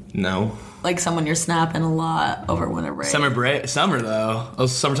 No. Like someone you're snapping a lot over winter break. Summer though. Oh,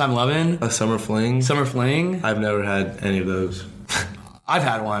 summertime lovin'. A summer fling. Summer fling. I've never had any of those. I've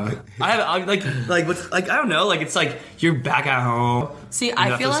had one. I don't know. Like it's like you're back at home. See, I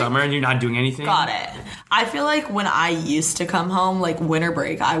after feel the like summer and you're not doing anything. got it. I feel like when I used to come home, like winter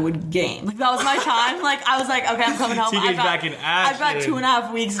break, I would game. Like that was my time. Like I was like, okay, I'm coming home. TK's back in I've got action.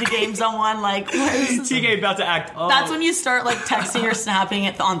 2.5 weeks to game someone. Like where is this? TK about to act. Oh. That's when you start like texting or snapping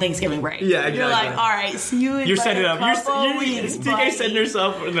it on Thanksgiving break. Yeah, You're exactly. like, all right, see you in You're like setting it a up. couple You're weeks, TK buddy. setting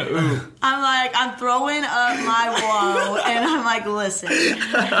herself in the ooh. I'm like, I'm throwing up my whoa, and I'm like, listen,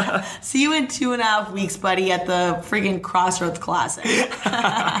 see you in 2.5 weeks, buddy, at the freaking Crossroads Classic.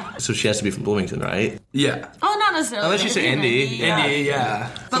 So she has to be from Bloomington, right? Yeah. Oh, not necessarily. Unless you say Indy. Indy, yeah.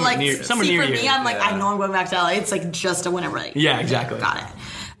 But like, somewhere see, near for you. me, I'm like, Yeah. I know I'm going back to LA. It's like just a winter break. Yeah, exactly. Got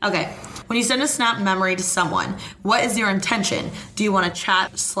it. Okay. When you send a snap memory to someone, what is your intention? Do you want to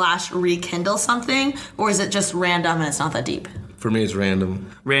chat / rekindle something, or is it just random and it's not that deep? For me, it's random.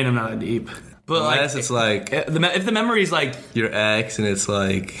 Random, not that deep. But Unless it's like if the memory's like your ex and it's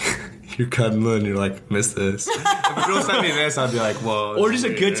like you're cuddling and you're like, miss this. If a girl sent me this, I'd be like, whoa. or just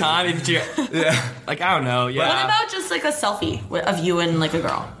a good time if you're Yeah. like I don't know. Yeah. What about just like a selfie of you and like a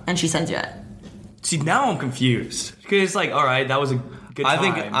girl, and she sends you it? See, now I'm confused because it's like, all right, that was a good I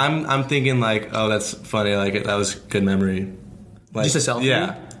time. think I'm thinking like, oh, that's funny. Like that was good memory. Like, Just a selfie?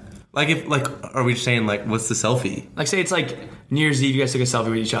 Yeah. Like if are we saying like what's the selfie? Like say it's like New Year's Eve, you guys took a selfie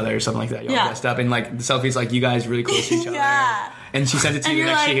with each other or something like that. You all Yeah. dressed up, and like the selfie's like you guys really close to each other. Yeah. And she sent it to And you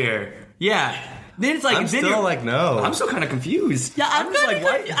you're next like- year. Yeah. Then it's like I'm then still you're- like no. I'm still kind of confused. Yeah, I'm just kinda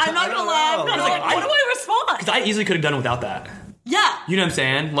what? confused. I'm not gonna lie. I'm kinda Like, like, what do I respond? Because I easily could have done without that. Yeah. You know what I'm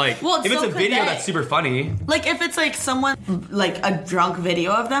saying? Like, Well, if it's so a could video they. that's super funny. Like if it's like someone like a drunk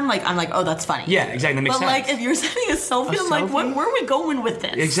video of them, like I'm like, oh, that's funny. Yeah, exactly. That makes But sense. like if you're sending a selfie, I'm like, selfie? where are we going with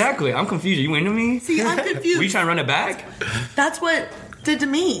this? Exactly. I'm confused. Are you into me? See, I'm confused. Were you trying to run it back? That's what did to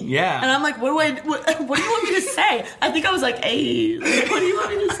me. Yeah. And I'm like, what do you want me to say? I think I was like, hey, what do you want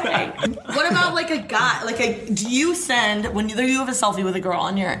me to say? What about like a guy? Do you send, when you have a selfie with a girl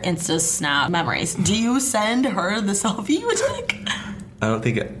on your Insta Snap memories, do you send her the selfie you took? I don't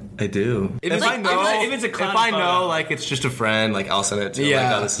think I do. If If it's I know, like- if it's a clown if I photo. know, like it's just a friend, like I'll send it to. Yeah.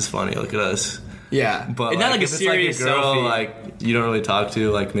 Like, oh, this is funny. Look at us. Yeah. But it's not like a if it's serious like a girl, selfie. like you don't really talk to,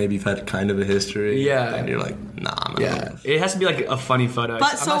 like maybe you've had kind of a history. Yeah. And you're like, nah, I'm not. yeah. It has to be like a funny photo.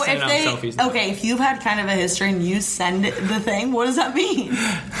 But I'm so not sending if out they, selfies. okay, if you've had kind of a history and you send the thing, what does that mean?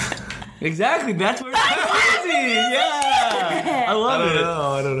 Exactly. That's where it's crazy. Yeah. I love it.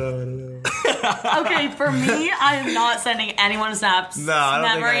 I don't know. Okay, for me, I am not sending anyone a Snap No, I don't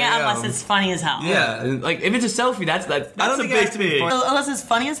think memory I am. unless it's funny as hell. Yeah. Like if it's a selfie, that's I don't a think it big has to be thing. funny. Unless it's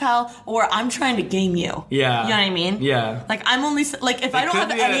funny as hell, or I'm trying to game you. Yeah. You know what I mean? Yeah. Like I'm only like if I don't could have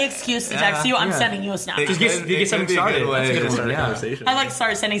be any a- excuse to yeah, text you, I'm yeah. sending you a Snap. Just get something started. That's a good one. start a Yeah. conversation. I like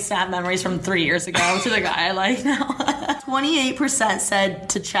started sending Snap memories from 3 years ago to the guy I like now. 28% said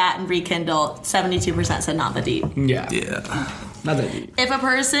to chat and rekindle. 72% said not that deep. Yeah. Yeah. Not that deep. If a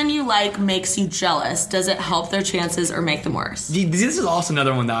person you like makes you jealous, does it help their chances or make them worse? This is also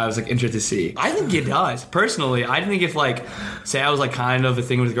another one that I was like interested to see. I think it does. Personally, I think if like, say I was like kind of a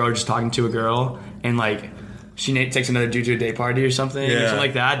thing with a girl, or just talking to a girl, and like she takes another dude to a day party or something, or Yeah. something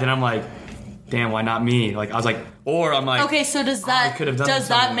like that, then I'm like, damn, why not me? Like I was like, or I'm like, Okay, so does I that could have done does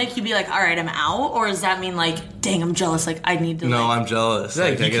that something. make you be like, all right, I'm out, or does that mean like, dang, I'm jealous, like I need to? No, like, I'm jealous. Yeah,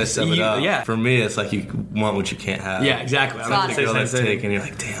 Like you I gotta can- step it you- up. yeah. For me, it's like you want what you can't have. yeah, exactly. I Got was it. The girl the that's same thing. taken, you're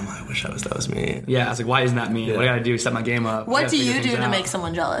like, damn, I wish that was me. Yeah, I was like, why isn't that me? Yeah. What do I gotta do? Step my game up. What Gotta do figure you do things to out. make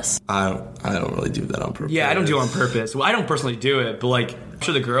someone jealous? I don't really do that on purpose. Yeah, I don't do it on purpose. Well, I don't personally do it, but like, I'm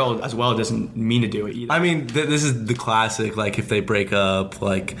sure the girl as well doesn't mean to do it either. I mean, this is the classic. Like, if they break up,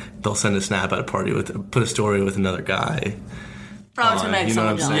 like they'll send a snap at a party put a story with another guy. Oh, to make You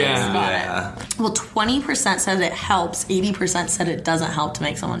know someone what I'm jealous. saying? Got Yeah. it. Well, 20% said it helps. 80% said it doesn't help to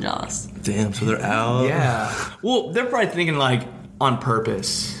make someone jealous. Damn. So they're out. yeah. Well, they're probably thinking like on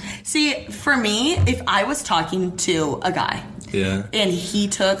purpose. See, for me, if I was talking to a guy Yeah. and he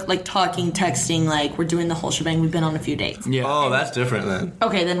took like talking, texting, like we're doing the whole shebang, we've been on a few dates. Yeah. Oh, that's different then.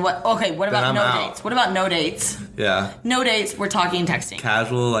 Okay, then what? Okay, what about I'm no out. dates? What about no dates? Yeah. No dates. We're talking, texting,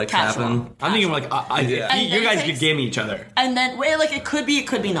 Casual, like Casual. tapping. I'm thinking like, Yeah. you And guys then could game each other. and then wait, like it could be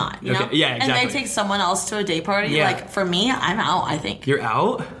not. You Okay, know? yeah, And exactly. they take someone else to a date party. Yeah. Like for me, I'm out. I think. You're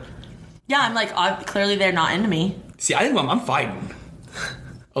out? Yeah, I'm like clearly they're not into me. See, I think I'm fighting.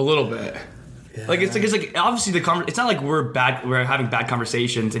 A little bit. Like it's like obviously it's not like we're having bad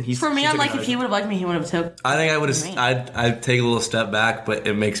conversations and he's For me, she I'm took like, another- if he would have liked me, he would have took. I think I would Me. have. I'd take a little step back, but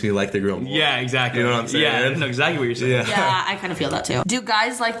it makes me like the girl more. Yeah, exactly. You know what I'm saying? Yeah, I know exactly what you're saying. Yeah. Yeah, I kind of feel that too. Do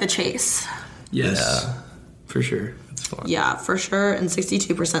guys like the chase? Yes. Yeah. For sure. It's fun. Yeah, for sure. And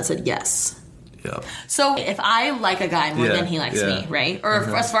 62% said yes. Yeah. So if I like a guy more Yeah, than he likes yeah. me, right? Or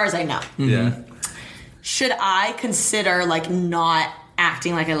as far as I know, Yeah. should I consider like not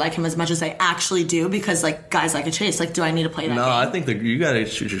acting like I like him as much as I actually do? Because like guys like a chase. Like, do I need to play that No, game? I think you gotta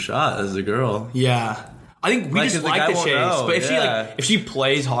shoot your shot as a girl. Yeah. I think we Like, just 'cause the like guy the won't chase. know, But if yeah. if she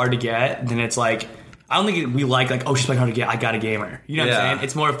plays hard to get, then it's like I don't think we like oh she's playing hard to get, I got a gamer. You know what I'm Yeah. saying?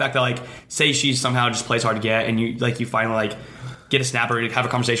 It's more a fact that like say she somehow just plays hard to get and you finally like get a snapper, have a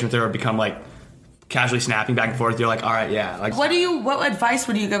conversation with her or become like casually snapping back and forth, you're like, all right, yeah. Like What advice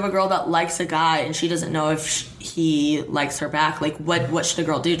would you give a girl that likes a guy and she doesn't know if he likes her back? Like, what should a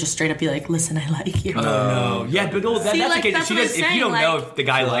girl do? Just straight up be like, listen, I like you. no. Yeah, but that's See, the like, case. that's If, what I'm if you saying, don't know like- if the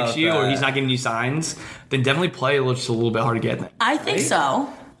guy Chill likes out you or that. he's not giving you signs, then definitely play just a little bit hard to get. I think so.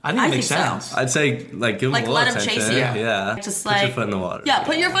 I think it makes so. sense. I'd say like give him Like, a little let him attention. chase you. Yeah. Just Put like your foot in the water. Yeah,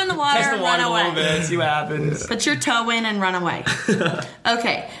 put your foot in the water Test the and water run a little away. bit, see what happens. Put your toe in and run away.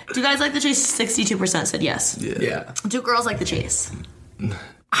 Okay. Do you guys like the chase? 62% said yes. Yeah. Do girls like the chase?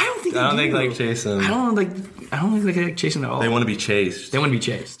 I don't think I don't they think do. like chasing. I don't think they like chasing at all. They want to be chased. They want to be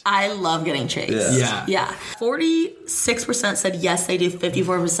chased. I love getting chased. Yeah. Yeah. Yeah. 46% said yes, they do.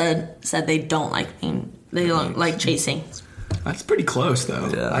 54% said they don't like being, they don't like chasing. That's pretty close, though.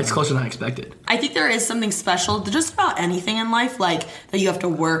 Yeah. That's closer than I expected. I think there is something special to just about anything in life, like that you have to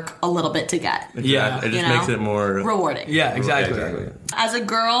work a little bit to get. Yeah. It just You know? makes it more Rewarding. Yeah, exactly. As a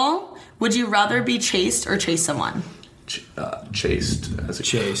girl, would you rather be chased or chase someone? Chased.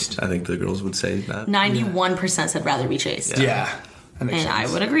 Chased. I think the girls would say that. 91% said rather be chased. Yeah. That makes And sense.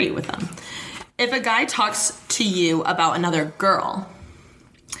 I would agree with them. If a guy talks to you about another girl,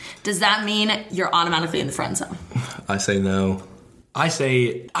 does that mean you're automatically in the friend zone? I say no. I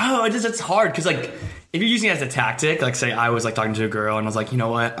say, it's hard because like if you're using it as a tactic, like say I was like talking to a girl and I was like, you know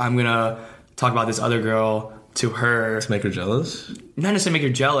what, I'm gonna talk about this other girl to her. To make her jealous? Not necessarily make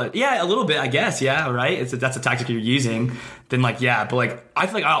her jealous. Yeah, a little bit, I guess. Yeah, right. That's a tactic you're using. Then like but like I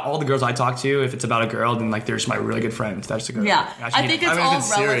feel like all the girls I talk to, if it's about a girl, then like they're just my really good friends. That's a girl. Yeah, I think it's I mean, all if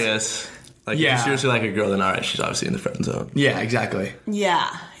it's relative. serious. Like, if Yeah. you seriously like a girl, then alright, she's obviously in the friend zone. Yeah, exactly. Yeah.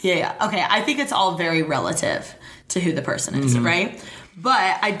 Okay, I think it's all very relative to who the person is, Mm-hmm. right?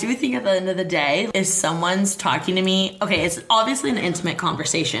 But I do think at the end of the day, if someone's talking to me, okay, it's obviously an intimate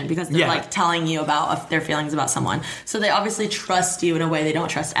conversation because they're Yeah. like telling you about their feelings about someone. So they obviously trust you in a way they don't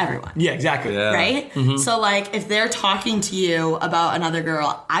trust everyone. Yeah, exactly. Yeah. Right? Mm-hmm. So, like, if they're talking to you about another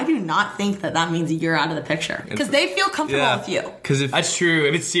girl, I do not think that means you're out of the picture because they feel comfortable with you. Because if That's true.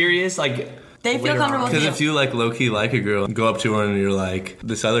 If it's serious, like They feel comfortable with Because you. if you like low key like a girl, go up to her and you're like,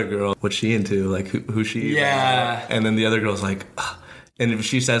 this other girl, what's she into? Like, who's she? Yeah. And then the other girl's like, ugh. And if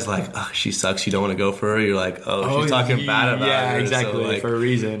she says like, she sucks, you don't want to go for her, you're like, she's talking bad about yeah, her. exactly, So, like, for a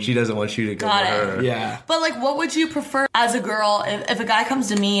reason. She doesn't want you to go Got for it. her. Yeah. But like, what would you prefer as a girl if a guy comes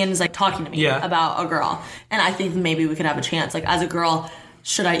to me and is like talking to me Yeah. about a girl, and I think maybe we could have a chance? Like, as a girl,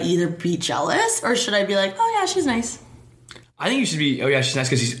 should I either be jealous or should I be like, oh yeah, she's nice? I think you should be. Oh yeah, she's nice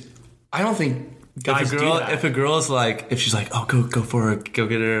because I don't think guys If a girl, do that. if a girl's like, if she's like, oh, go for her, go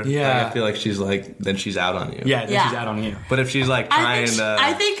get her. Yeah. like, I feel like she's like, then she's out on you. yeah, then Yeah. she's out on you. But if she's like trying to,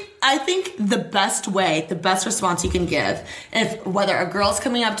 I think the best response you can give, if whether a girl's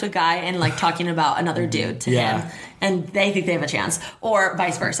coming up to a guy and like talking about another dude to Yeah. him, and they think they have a chance, or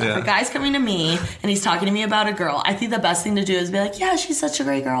vice versa. Yeah. If a guy's coming to me and he's talking to me about a girl, I think the best thing to do is be like, yeah, she's such a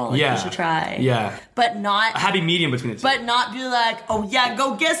great girl. Like, Yeah. you should try. Yeah. But not. A happy medium between the two. But not be like, oh yeah,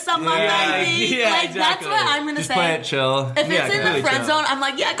 go get some, my Yeah, baby. yeah, like exactly. that's what I'm gonna just say. play it chill. If Yeah, it's in completely the friend chill. zone, I'm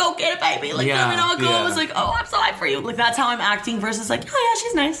like, yeah, go get it, baby. Like, Yeah, let me know how it yeah. goes. Like, oh, I'm so hyped for you. Like, that's how I'm acting versus like, oh yeah,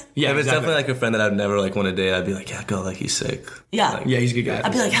 she's nice. yeah, If it's exactly. definitely like a friend that I'd never like want to date, I'd be like, yeah, go, like he's sick. Yeah. Like, Yeah, he's a good guy.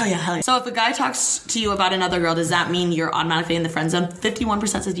 I'd be like, hell yeah, hell yeah. So if a guy talks to you about another girl, does that mean you're automatically in the friend zone?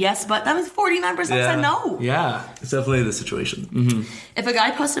 51% said yes, but that means 49% Yeah. said no. yeah. It's definitely the situation. If a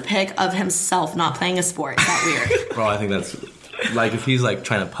guy posts a pic of himself not playing a sport, is that weird? Bro, I think that's like if he's like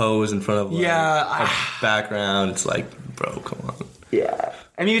trying to pose in front of like, Yeah, a background, it's like, bro, come on. Yeah.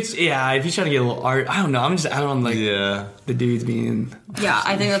 I mean, if he's trying to get a little art, I don't know. I'm just out on like Yeah. the dudes being. Yeah,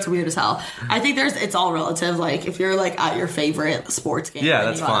 I think that's weird as hell. I think it's all relative. Like if you're like at your favorite sports game, Yeah, and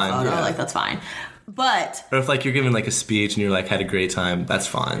that's you got a fine, photo, yeah. like that's fine. But Or if like you're giving like a speech and you're like had a great time, that's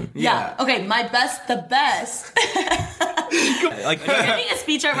fine. yeah, okay, the best. Like Giving a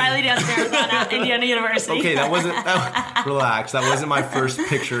speech at Riley Dance Marathon at Indiana University. okay, that wasn't relax. That wasn't my first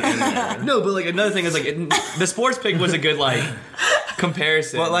picture in there. No, but like another thing is like the sports pick was a good like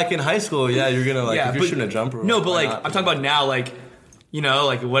comparison. But like in high school, yeah, you're gonna like Yeah, if you're but- shooting a jumper. no, but why like not? I'm talking about now, like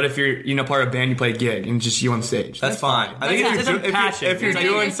like what if you're part of a band, you play a gig, and it's just you on stage. That's fine. I think That's if a you're, passion. if you're It's like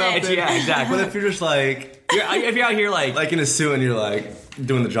doing you're saying. something, Yeah, exactly. But if you're just like If you're out here like in a suit and you're like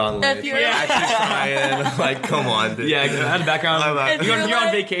doing the John Lynch, If you're- like, actually trying, like come on, dude. yeah, I had a background. I'm like- you're, If on, you're you're on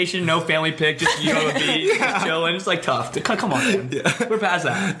like- vacation, no family pic, just you on the beach, just chilling. It's like tough. Come on, man. We're past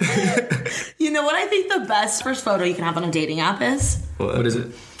that. You know what I think the best first photo you can have on a dating app is? What is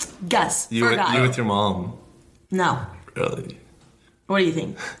it? Guess. You for a with, guy. you with your mom, No. really? What do you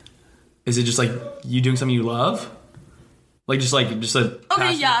think? Is it just like you doing something you love? Like just a Okay,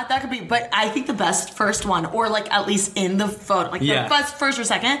 passion? yeah, that could be. But I think the best first one, or like at least in the photo, like Yeah. the best first or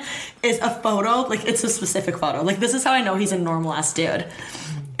second, is a photo. Like it's a specific photo. Like this is how I know he's a normal ass dude.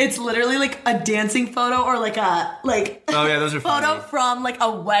 It's literally like a dancing photo or like a Oh yeah, those are photo funny. from like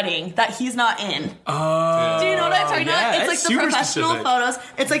a wedding that he's not in. Oh, Do you know what I'm talking yeah, about? It's like that's the super professional specific. photos.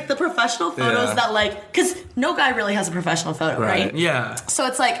 It's like the professional photos Yeah. that like, because no guy really has a professional photo, right? Yeah. So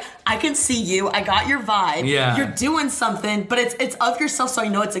it's like I can see you. I got your vibe. Yeah. You're doing something, but it's of yourself, so I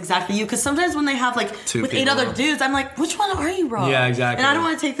know it's exactly you. Because sometimes when they have like Two with 8 people. other dudes, I'm like, which one are you, bro? Yeah, exactly. And I don't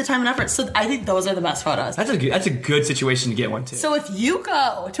want to take the time and effort. So I think those are the best photos. That's a good situation to get one too. So if you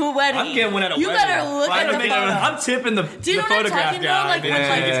go to a wedding. I'm getting one at a you wedding. better look at the photo. I'm tipping the Do you know what I'm photograph talking guy. about? Like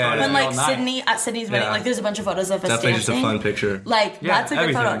when Yeah. Sydney at Sydney's wedding, Yeah. like there's a bunch of photos of us Definitely dancing. just a fun picture. Like Yeah, that's a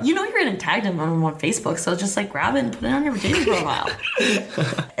good photo. everything. You know you're getting tagged in on Facebook, so just like grab it and put it on your dating profile.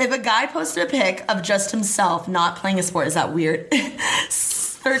 If a guy posted a pic of just himself not playing a sport, is that weird?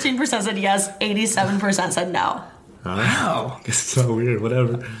 13% said yes, 87% said no. Wow. I guess it's so weird.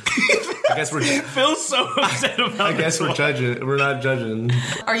 Whatever. I guess we're. Phil's so upset about I guess we're judging. We're not judging.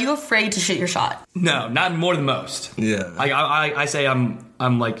 Are you afraid to shoot your shot? No, not more than most. Yeah. Like I say I'm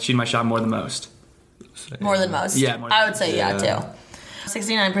like shooting my shot more than most. More than most? Yeah, more than I would say yeah yeah. too.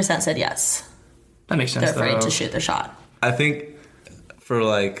 69% said yes. That makes sense. They're afraid though. to shoot their shot. I think for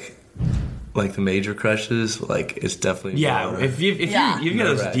like the major crushes, like it's definitely Yeah, more- if you Yeah. get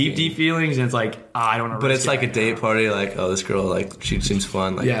those Nerve-wracking. deep feelings and it's like I don't know. But it's like a date party. Like, oh, this girl, like, she seems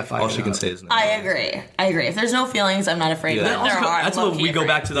fun. Like, Yeah, fire all it she can up. say is no. I agree. If there's no feelings, I'm not afraid. Yeah. But But if there are, That's I'm what low-key we go afraid.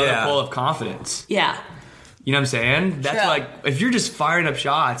 back to the Yeah. other pole of confidence. Yeah. You know what I'm saying? That's True. like if you're just firing up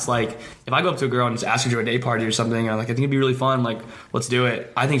shots. Like if I go up to a girl and just ask her to a date party or something, and I'm like, I think it'd be really fun. Like, let's do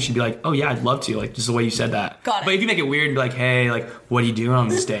it. I think she'd be like, oh yeah, I'd love to. Like just the way you said that. Got it. But if you make it weird and be like, hey, like, what are you doing on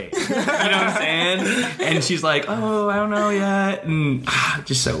this date? You know what I'm saying? And she's like, oh, I don't know yet, and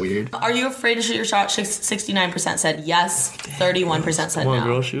just so weird. Are you afraid to shoot your shot? 69% said yes. 31% said Come on, no.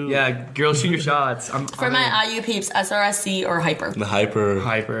 girl, shoot. Yeah, girls, shoot your shots. For my IU peeps, SRSC or hyper? The hyper.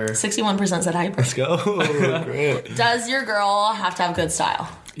 hyper. 61% said hyper. Let's go. Great. Does your girl have to have good style?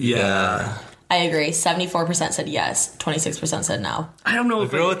 Yeah. I agree. 74% said yes. 26% said no. I don't know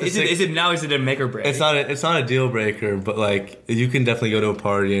if girl with the is it, six- is it now? Is it a make or break? It's not a deal breaker, but like you can definitely go to a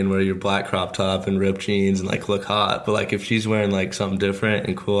party and wear your black crop top and ripped jeans and like look hot. But like if she's wearing like something different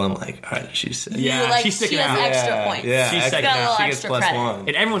and cool, I'm like, all right, she's sick. Yeah, You, like, she's sticking she has out. extra yeah, points. Yeah, She's extra- got a little she gets extra plus credit. one.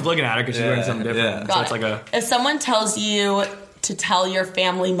 And everyone's looking at her because she's wearing Yeah, something different. yeah. So Got it's it. like a If someone tells you to tell your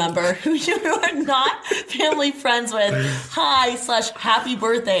family member who you are not family friends with, hi/happy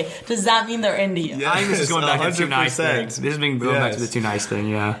birthday, does that mean they're into you? Yeah. I think this is going back to the too nice 100%. thing. This has been going back to the Yes. too nice thing,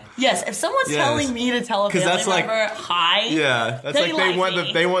 yeah. Yes, if someone's Yes. telling me to tell a 'Cause family that's like- member hi, Yeah, that's They like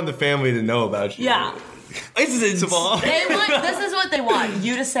like they me. want the family to know about you. yeah. It's all. They want, this is what they want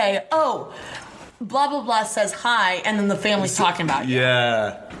you to say, oh, blah blah blah says hi, and then the family's talking about you.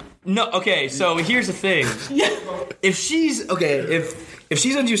 Yeah. No, okay, so here's the thing. If she's if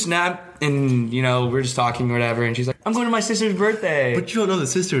she's on your snap and you know we're just talking or whatever, and she's like, I'm going to my sister's birthday, But you don't know the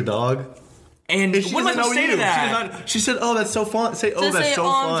sister, dog. and She what am I doesn't supposed to say you. to that? She said, "Oh, that's so fun." Say, "Oh, Just that's say, so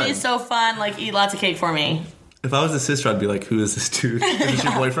OMG, fun." so fun, like eat lots of cake for me. If I was the sister, I'd be like, "Who is this dude? Is this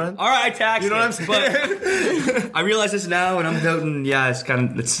your boyfriend?" All right, I taxed You know what I'm saying? But I realize this now, and I'm voting. Yeah,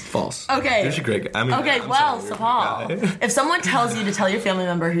 it's false. Okay. You're a great guy. I mean, Okay, I'm well, sorry, you're a Sapal, great guy. if someone tells you to tell your family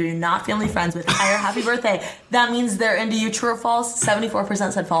member who you're not family friends with, hi or happy birthday, that means they're into you. True or false?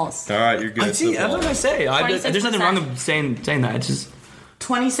 74% said false. All right, you're good. I see. That's what I say. There's nothing 26%. wrong with saying that. It's just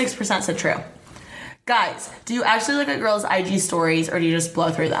 26% said true. Guys, do you actually look at girls' IG stories or do you just blow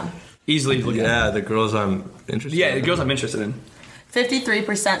through them? easily look at. Yeah, the girls I'm interested. Yeah, in. the girls I'm interested in.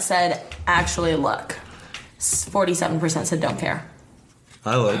 53% said actually look. 47% said don't care.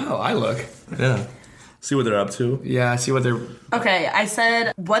 I like. Oh, I look. Yeah. See what they're up to. Yeah, see what they're. Okay, I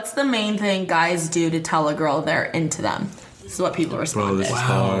said, what's the main thing guys do to tell a girl they're into them? This is what people Bro, responded. this is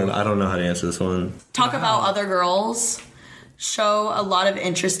hard. I don't know how to answer this one. Talk about other girls, show a lot of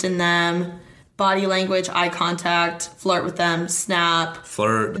interest in them, body language, eye contact, flirt with them, snap.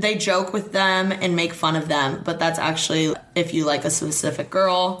 Flirt. They joke with them and make fun of them, but that's actually if you like a specific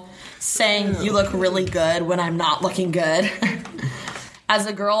girl. Saying you look really good when I'm not looking good. As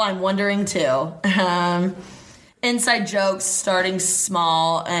a girl, I'm wondering too. Inside jokes, starting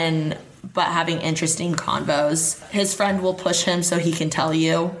small but having interesting convos. His friend will push him so he can tell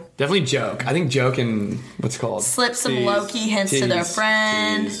you. Definitely joke. I think joke and what's it called? Slip some Tease. low-key hints to their Tease.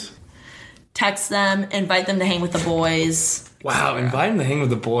 friend. Jeez. Text them, invite them to hang with the boys. Wow, inviting to hang with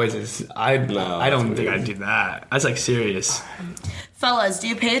the boys is I don't that's think weird. I'd do that. That's like serious. Fellas, do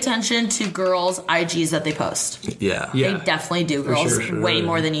you pay attention to girls' IGs that they post? Yeah. Yeah. They definitely do, girls, sure. way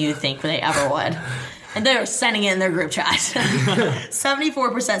more than you think they ever would. And they're sending it in their group chat.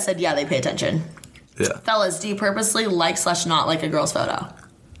 74% said yeah, they pay attention. Yeah. Fellas, do you purposely like/not like a girl's photo?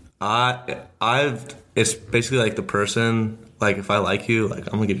 It's basically like the person. Like if I like you, like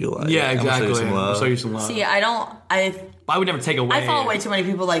I'm gonna give you a like. Yeah, I'm gonna show exactly. you some love. Show you some love. See, I would never take away. I follow way too many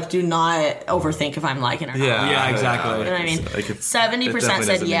people, like, do not overthink if I'm liking or not. Yeah. Yeah, exactly. You know what I mean? Like, it 70% definitely said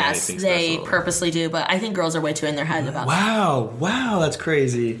doesn't mean yes, anything they special. purposely do, but I think girls are way too in their heads about that. Wow, that's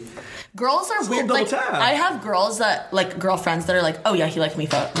crazy. Girls are weird. double Like, tap. I have girls that, like, girlfriends that are like, oh yeah, he liked my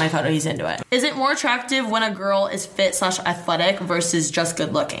photo, he's into it. Is it more attractive when a girl is fit / athletic versus just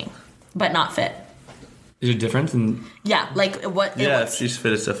good looking, but not fit? Is it different? Yeah, like what? Yeah, if she's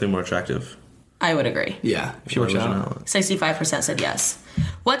fit, it's definitely more attractive. I would agree. Yeah, if she works out. 65% said yes.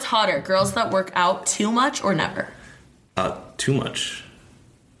 What's hotter, girls that work out too much or never? Too much.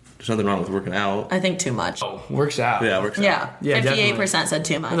 There's nothing wrong with working out. I think too much. Oh, works out. Yeah, it works out. Yeah, 58% definitely. said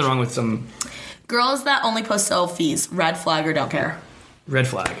too much. Nothing wrong with some Girls that only post selfies, red flag or don't care? red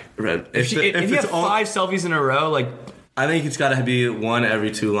flag. Red. If you have 5 selfies in a row, like, I think it's got to be one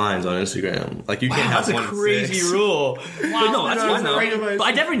every 2 lines on Instagram. Like, you can't have that's a one crazy 6. rule. But no, that's fine though. afraid of myself. But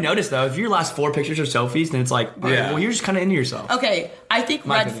I definitely noticed though, if your last 4 pictures are selfies, then it's like, all right, well, you're just kind of into yourself. Okay, I think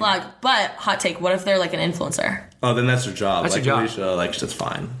My red opinion. flag, but hot take, what if they're like an influencer? Oh, then that's her job. That's like, her job. Alicia, like, that's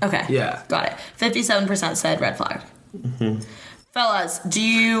fine. Okay. Yeah. Got it. 57% said red flag. Fellas,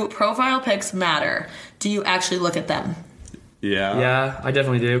 do profile pics matter? Do you actually look at them? Yeah. Yeah, I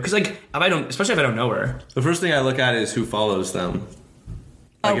definitely do. Because like, especially if I don't know her. The first thing I look at is who follows them.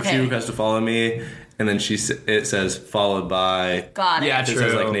 Like, if she Okay. requests to follow me, and then it says followed by. Got it. Yeah, It true.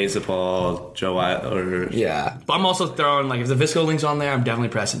 says like Nate Zapal, Joe White, or Yeah. But I'm also throwing, like, if the Visco link's on there, I'm definitely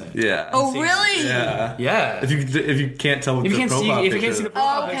pressing it. yeah. Oh, really? Yeah. Yeah. If you can't tell If you the can't see, profile if you can't picture- see the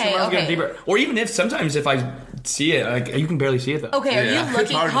profile Okay, picture, I'm okay. gonna deeper. Or even if sometimes if I see it, like, you can barely see it though. Okay, are Yeah, you looking?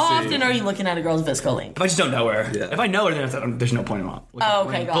 it's hard to How see. often are you looking at a girl's Visco link? If I just don't know her, Yeah. if I know her, then there's no point in looking. Oh,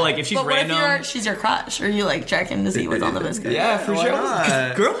 okay, got But it. like if she's but what random, if she's your crush? Are you like checking to see what's on the Visco? yeah, for Why sure.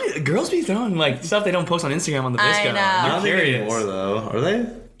 not? 'Cause girls be throwing like stuff they don't post on Instagram on the I Visco. know. I They're don't think curious. anymore though. Are they?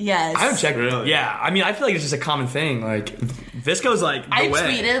 Yes. I haven't checked. Really? Yeah, I mean, I feel like it's just a common thing. Like Visco's like the I way.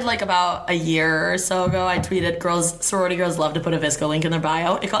 tweeted like about a year or so ago. I tweeted sorority girls love to put a Visco link in their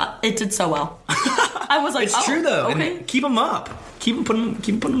bio. It did so well. I was like, It's oh, true though. Okay. And keep them up. Keep putting them in.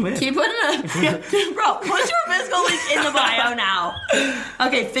 Keep putting it. Bro, put your Visco link in the bio now.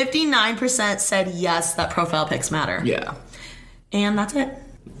 Okay, 59% said yes, that profile pics matter. Yeah, And that's it.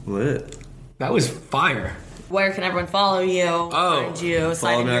 Lit. that was fire. Where can everyone follow you? Find you?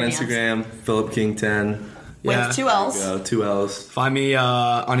 slide Follow in me on your DMs? Instagram, Philip King 10. With Yeah. 2 L's. 2 L's. Find me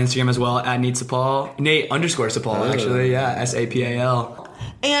on Instagram as well at Nate Sapal. Nate_Sapal actually. Yeah, SAPAL.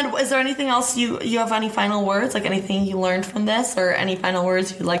 And is there anything else you have any final words? Like anything you learned from this or any final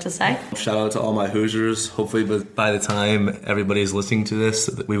words you'd like to say? Shout out to all my Hoosiers. Hopefully, by the time everybody's listening to this,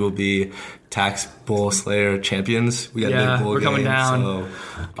 we will be Tax Bowl Slayer champions. We got Yeah, a big bowl we're coming game, down.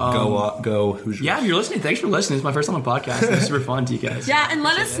 So go Hoosiers. Yeah, if you're listening, thanks for listening. It's my first time on a podcast. It's super fun to you guys. Yeah, and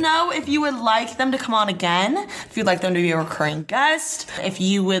let us know if you would like them to come on again, if you'd like them to be a recurring guest, if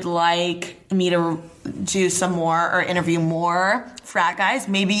you would like me to do some more or interview more frat guys,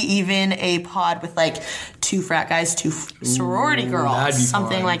 maybe even a pod with like 2 frat guys, 2 sorority girls, that'd be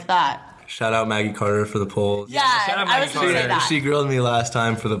something fun. like that. Shout out Maggie Carter for the polls. Yeah, shout out I Maggie was going to say Carter. that. She grilled me last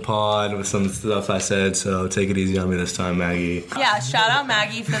time for the pod with some stuff I said, so take it easy on me this time, Maggie. Yeah, shout out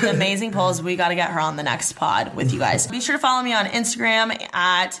Maggie for the amazing polls. We got to get her on the next pod with you guys. Be sure to follow me on Instagram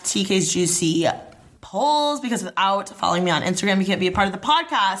at TK's Juicy Polls, because without following me on Instagram, you can't be a part of the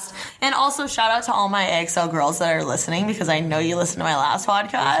podcast. And also shout out to all my AXL girls that are listening, because I know you listened to my last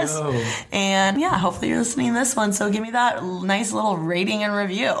podcast. And yeah, hopefully you're listening to this one. So give me that nice little rating and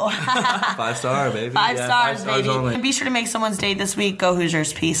review. 5-star, baby. 5 stars, 5 stars baby. only. And be sure to make someone's day this week. Go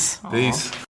Hoosiers. Peace. Peace.